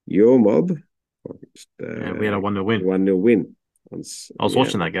 whilst your mob we had a 1-0 win. 1-0 win. I was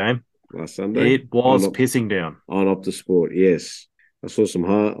watching that game last Sunday. It was pissing down on Optus Sport. Yes, I saw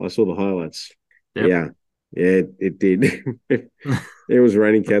the highlights. Yep. Yeah, it did. It was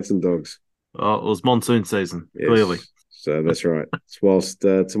raining cats and dogs. Oh, it was monsoon season, clearly. So that's right. Whilst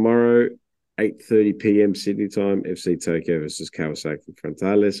tomorrow, 8:30 p.m. Sydney time, FC Tokyo versus Kawasaki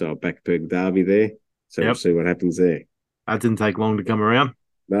Frontale. So a back-peg derby there. So we'll see what happens there. That didn't take long to come around.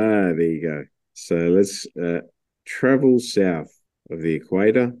 There you go. So let's travel south of the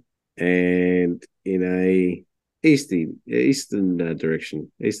equator and in a easterly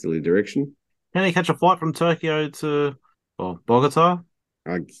direction. Can you catch a flight from Tokyo to Bogota?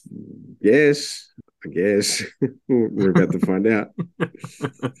 I guess. We're about to find out.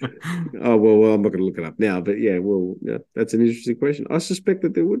 Oh, well, I'm not going to look it up now, but that's an interesting question. I suspect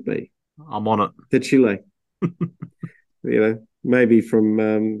that there would be. I'm on it. To Chile. Maybe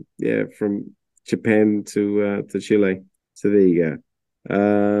from Japan to Chile. So there you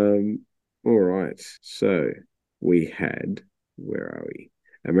go. All right. So we had, where are we?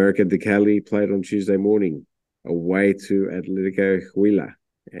 America de Cali played on Tuesday morning away to Atletico Huila,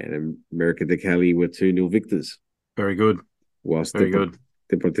 and America de Cali were 2-0 victors. Very good. Whilst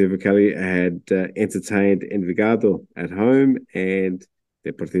Deportivo Cali had entertained Envigado at home, and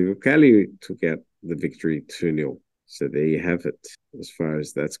Deportivo Cali took out the victory 2-0. So there you have it as far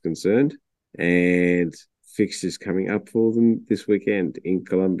as that's concerned. And fixtures coming up for them this weekend in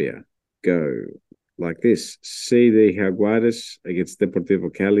Colombia go like this. CD Jaguares against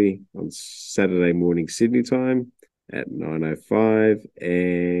Deportivo Cali on Saturday morning Sydney time at 9:05.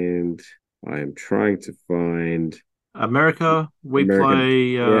 And I am trying to find America.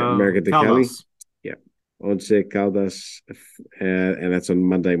 Play America de Cali. Yeah. Once Caldas, and that's on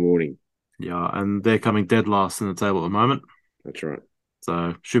Monday morning. Yeah, and they're coming dead last in the table at the moment. That's right.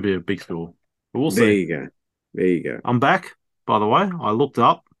 So should be a big score. But we'll see. There you go. I'm back, by the way. I looked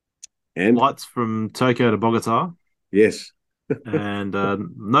up flights from Tokyo to Bogota. Yes. And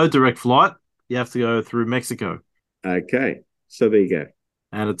no direct flight. You have to go through Mexico. Okay. So there you go.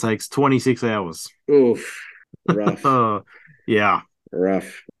 And it takes 26 hours. Oof. Rough. Yeah.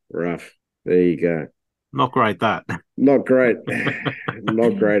 Rough. There you go. Not great, that. Not great.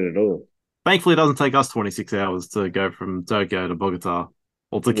 Not great at all. Thankfully, it doesn't take us 26 hours to go from Tokyo to Bogota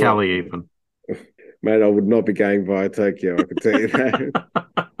or to Cali even. Mate, I would not be going via Tokyo, I can tell you that.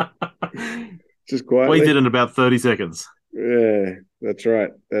 Just quietly. We did in about 30 seconds. Yeah, that's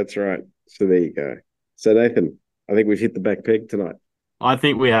right. So there you go. So Nathan, I think we've hit the back peg tonight. I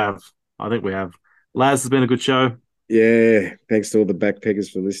think we have. Laz has been a good show. Yeah, thanks to all the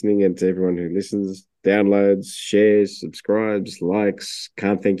backpeggers for listening and to everyone who listens, downloads, shares, subscribes, likes.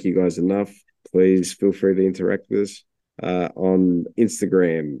 Can't thank you guys enough. Please feel free to interact with us on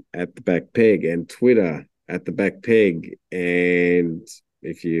Instagram at the Back Peg and Twitter at the Back Peg. And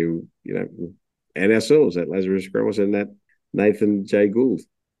if you and ourselves at Lazarus Gramos and at Nathan J. Gould.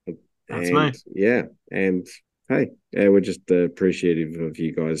 That's me. Yeah. And hey, we're just appreciative of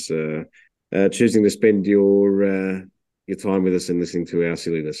you guys choosing to spend your time with us and listening to our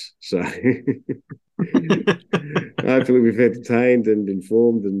silliness. So hopefully we've entertained and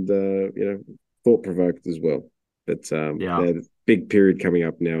informed and thought provoked as well. But the big period coming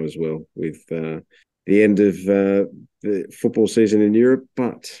up now as well with the end of the football season in Europe,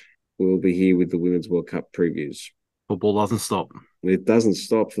 but we'll be here with the Women's World Cup previews. Football doesn't stop. It doesn't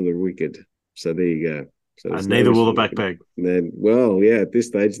stop for the wicked. So there you go. So and neither will the back peg. Then, at this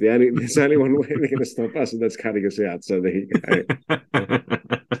stage, there's only one way they're going to stop us, and that's cutting us out. So there you go.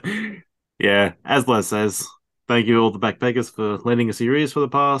 Yeah, as Les says, Thank you all the backpackers for lending us your ears for the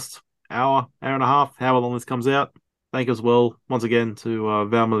past hour and a half, however long this comes out. Thank you as well, once again, to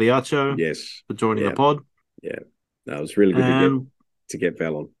Val Miliacho Yes. for joining the Yeah. pod. Yeah. That was really good And to get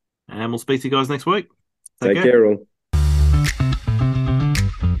Val on. we'll speak to you guys next week. Take care. care, all.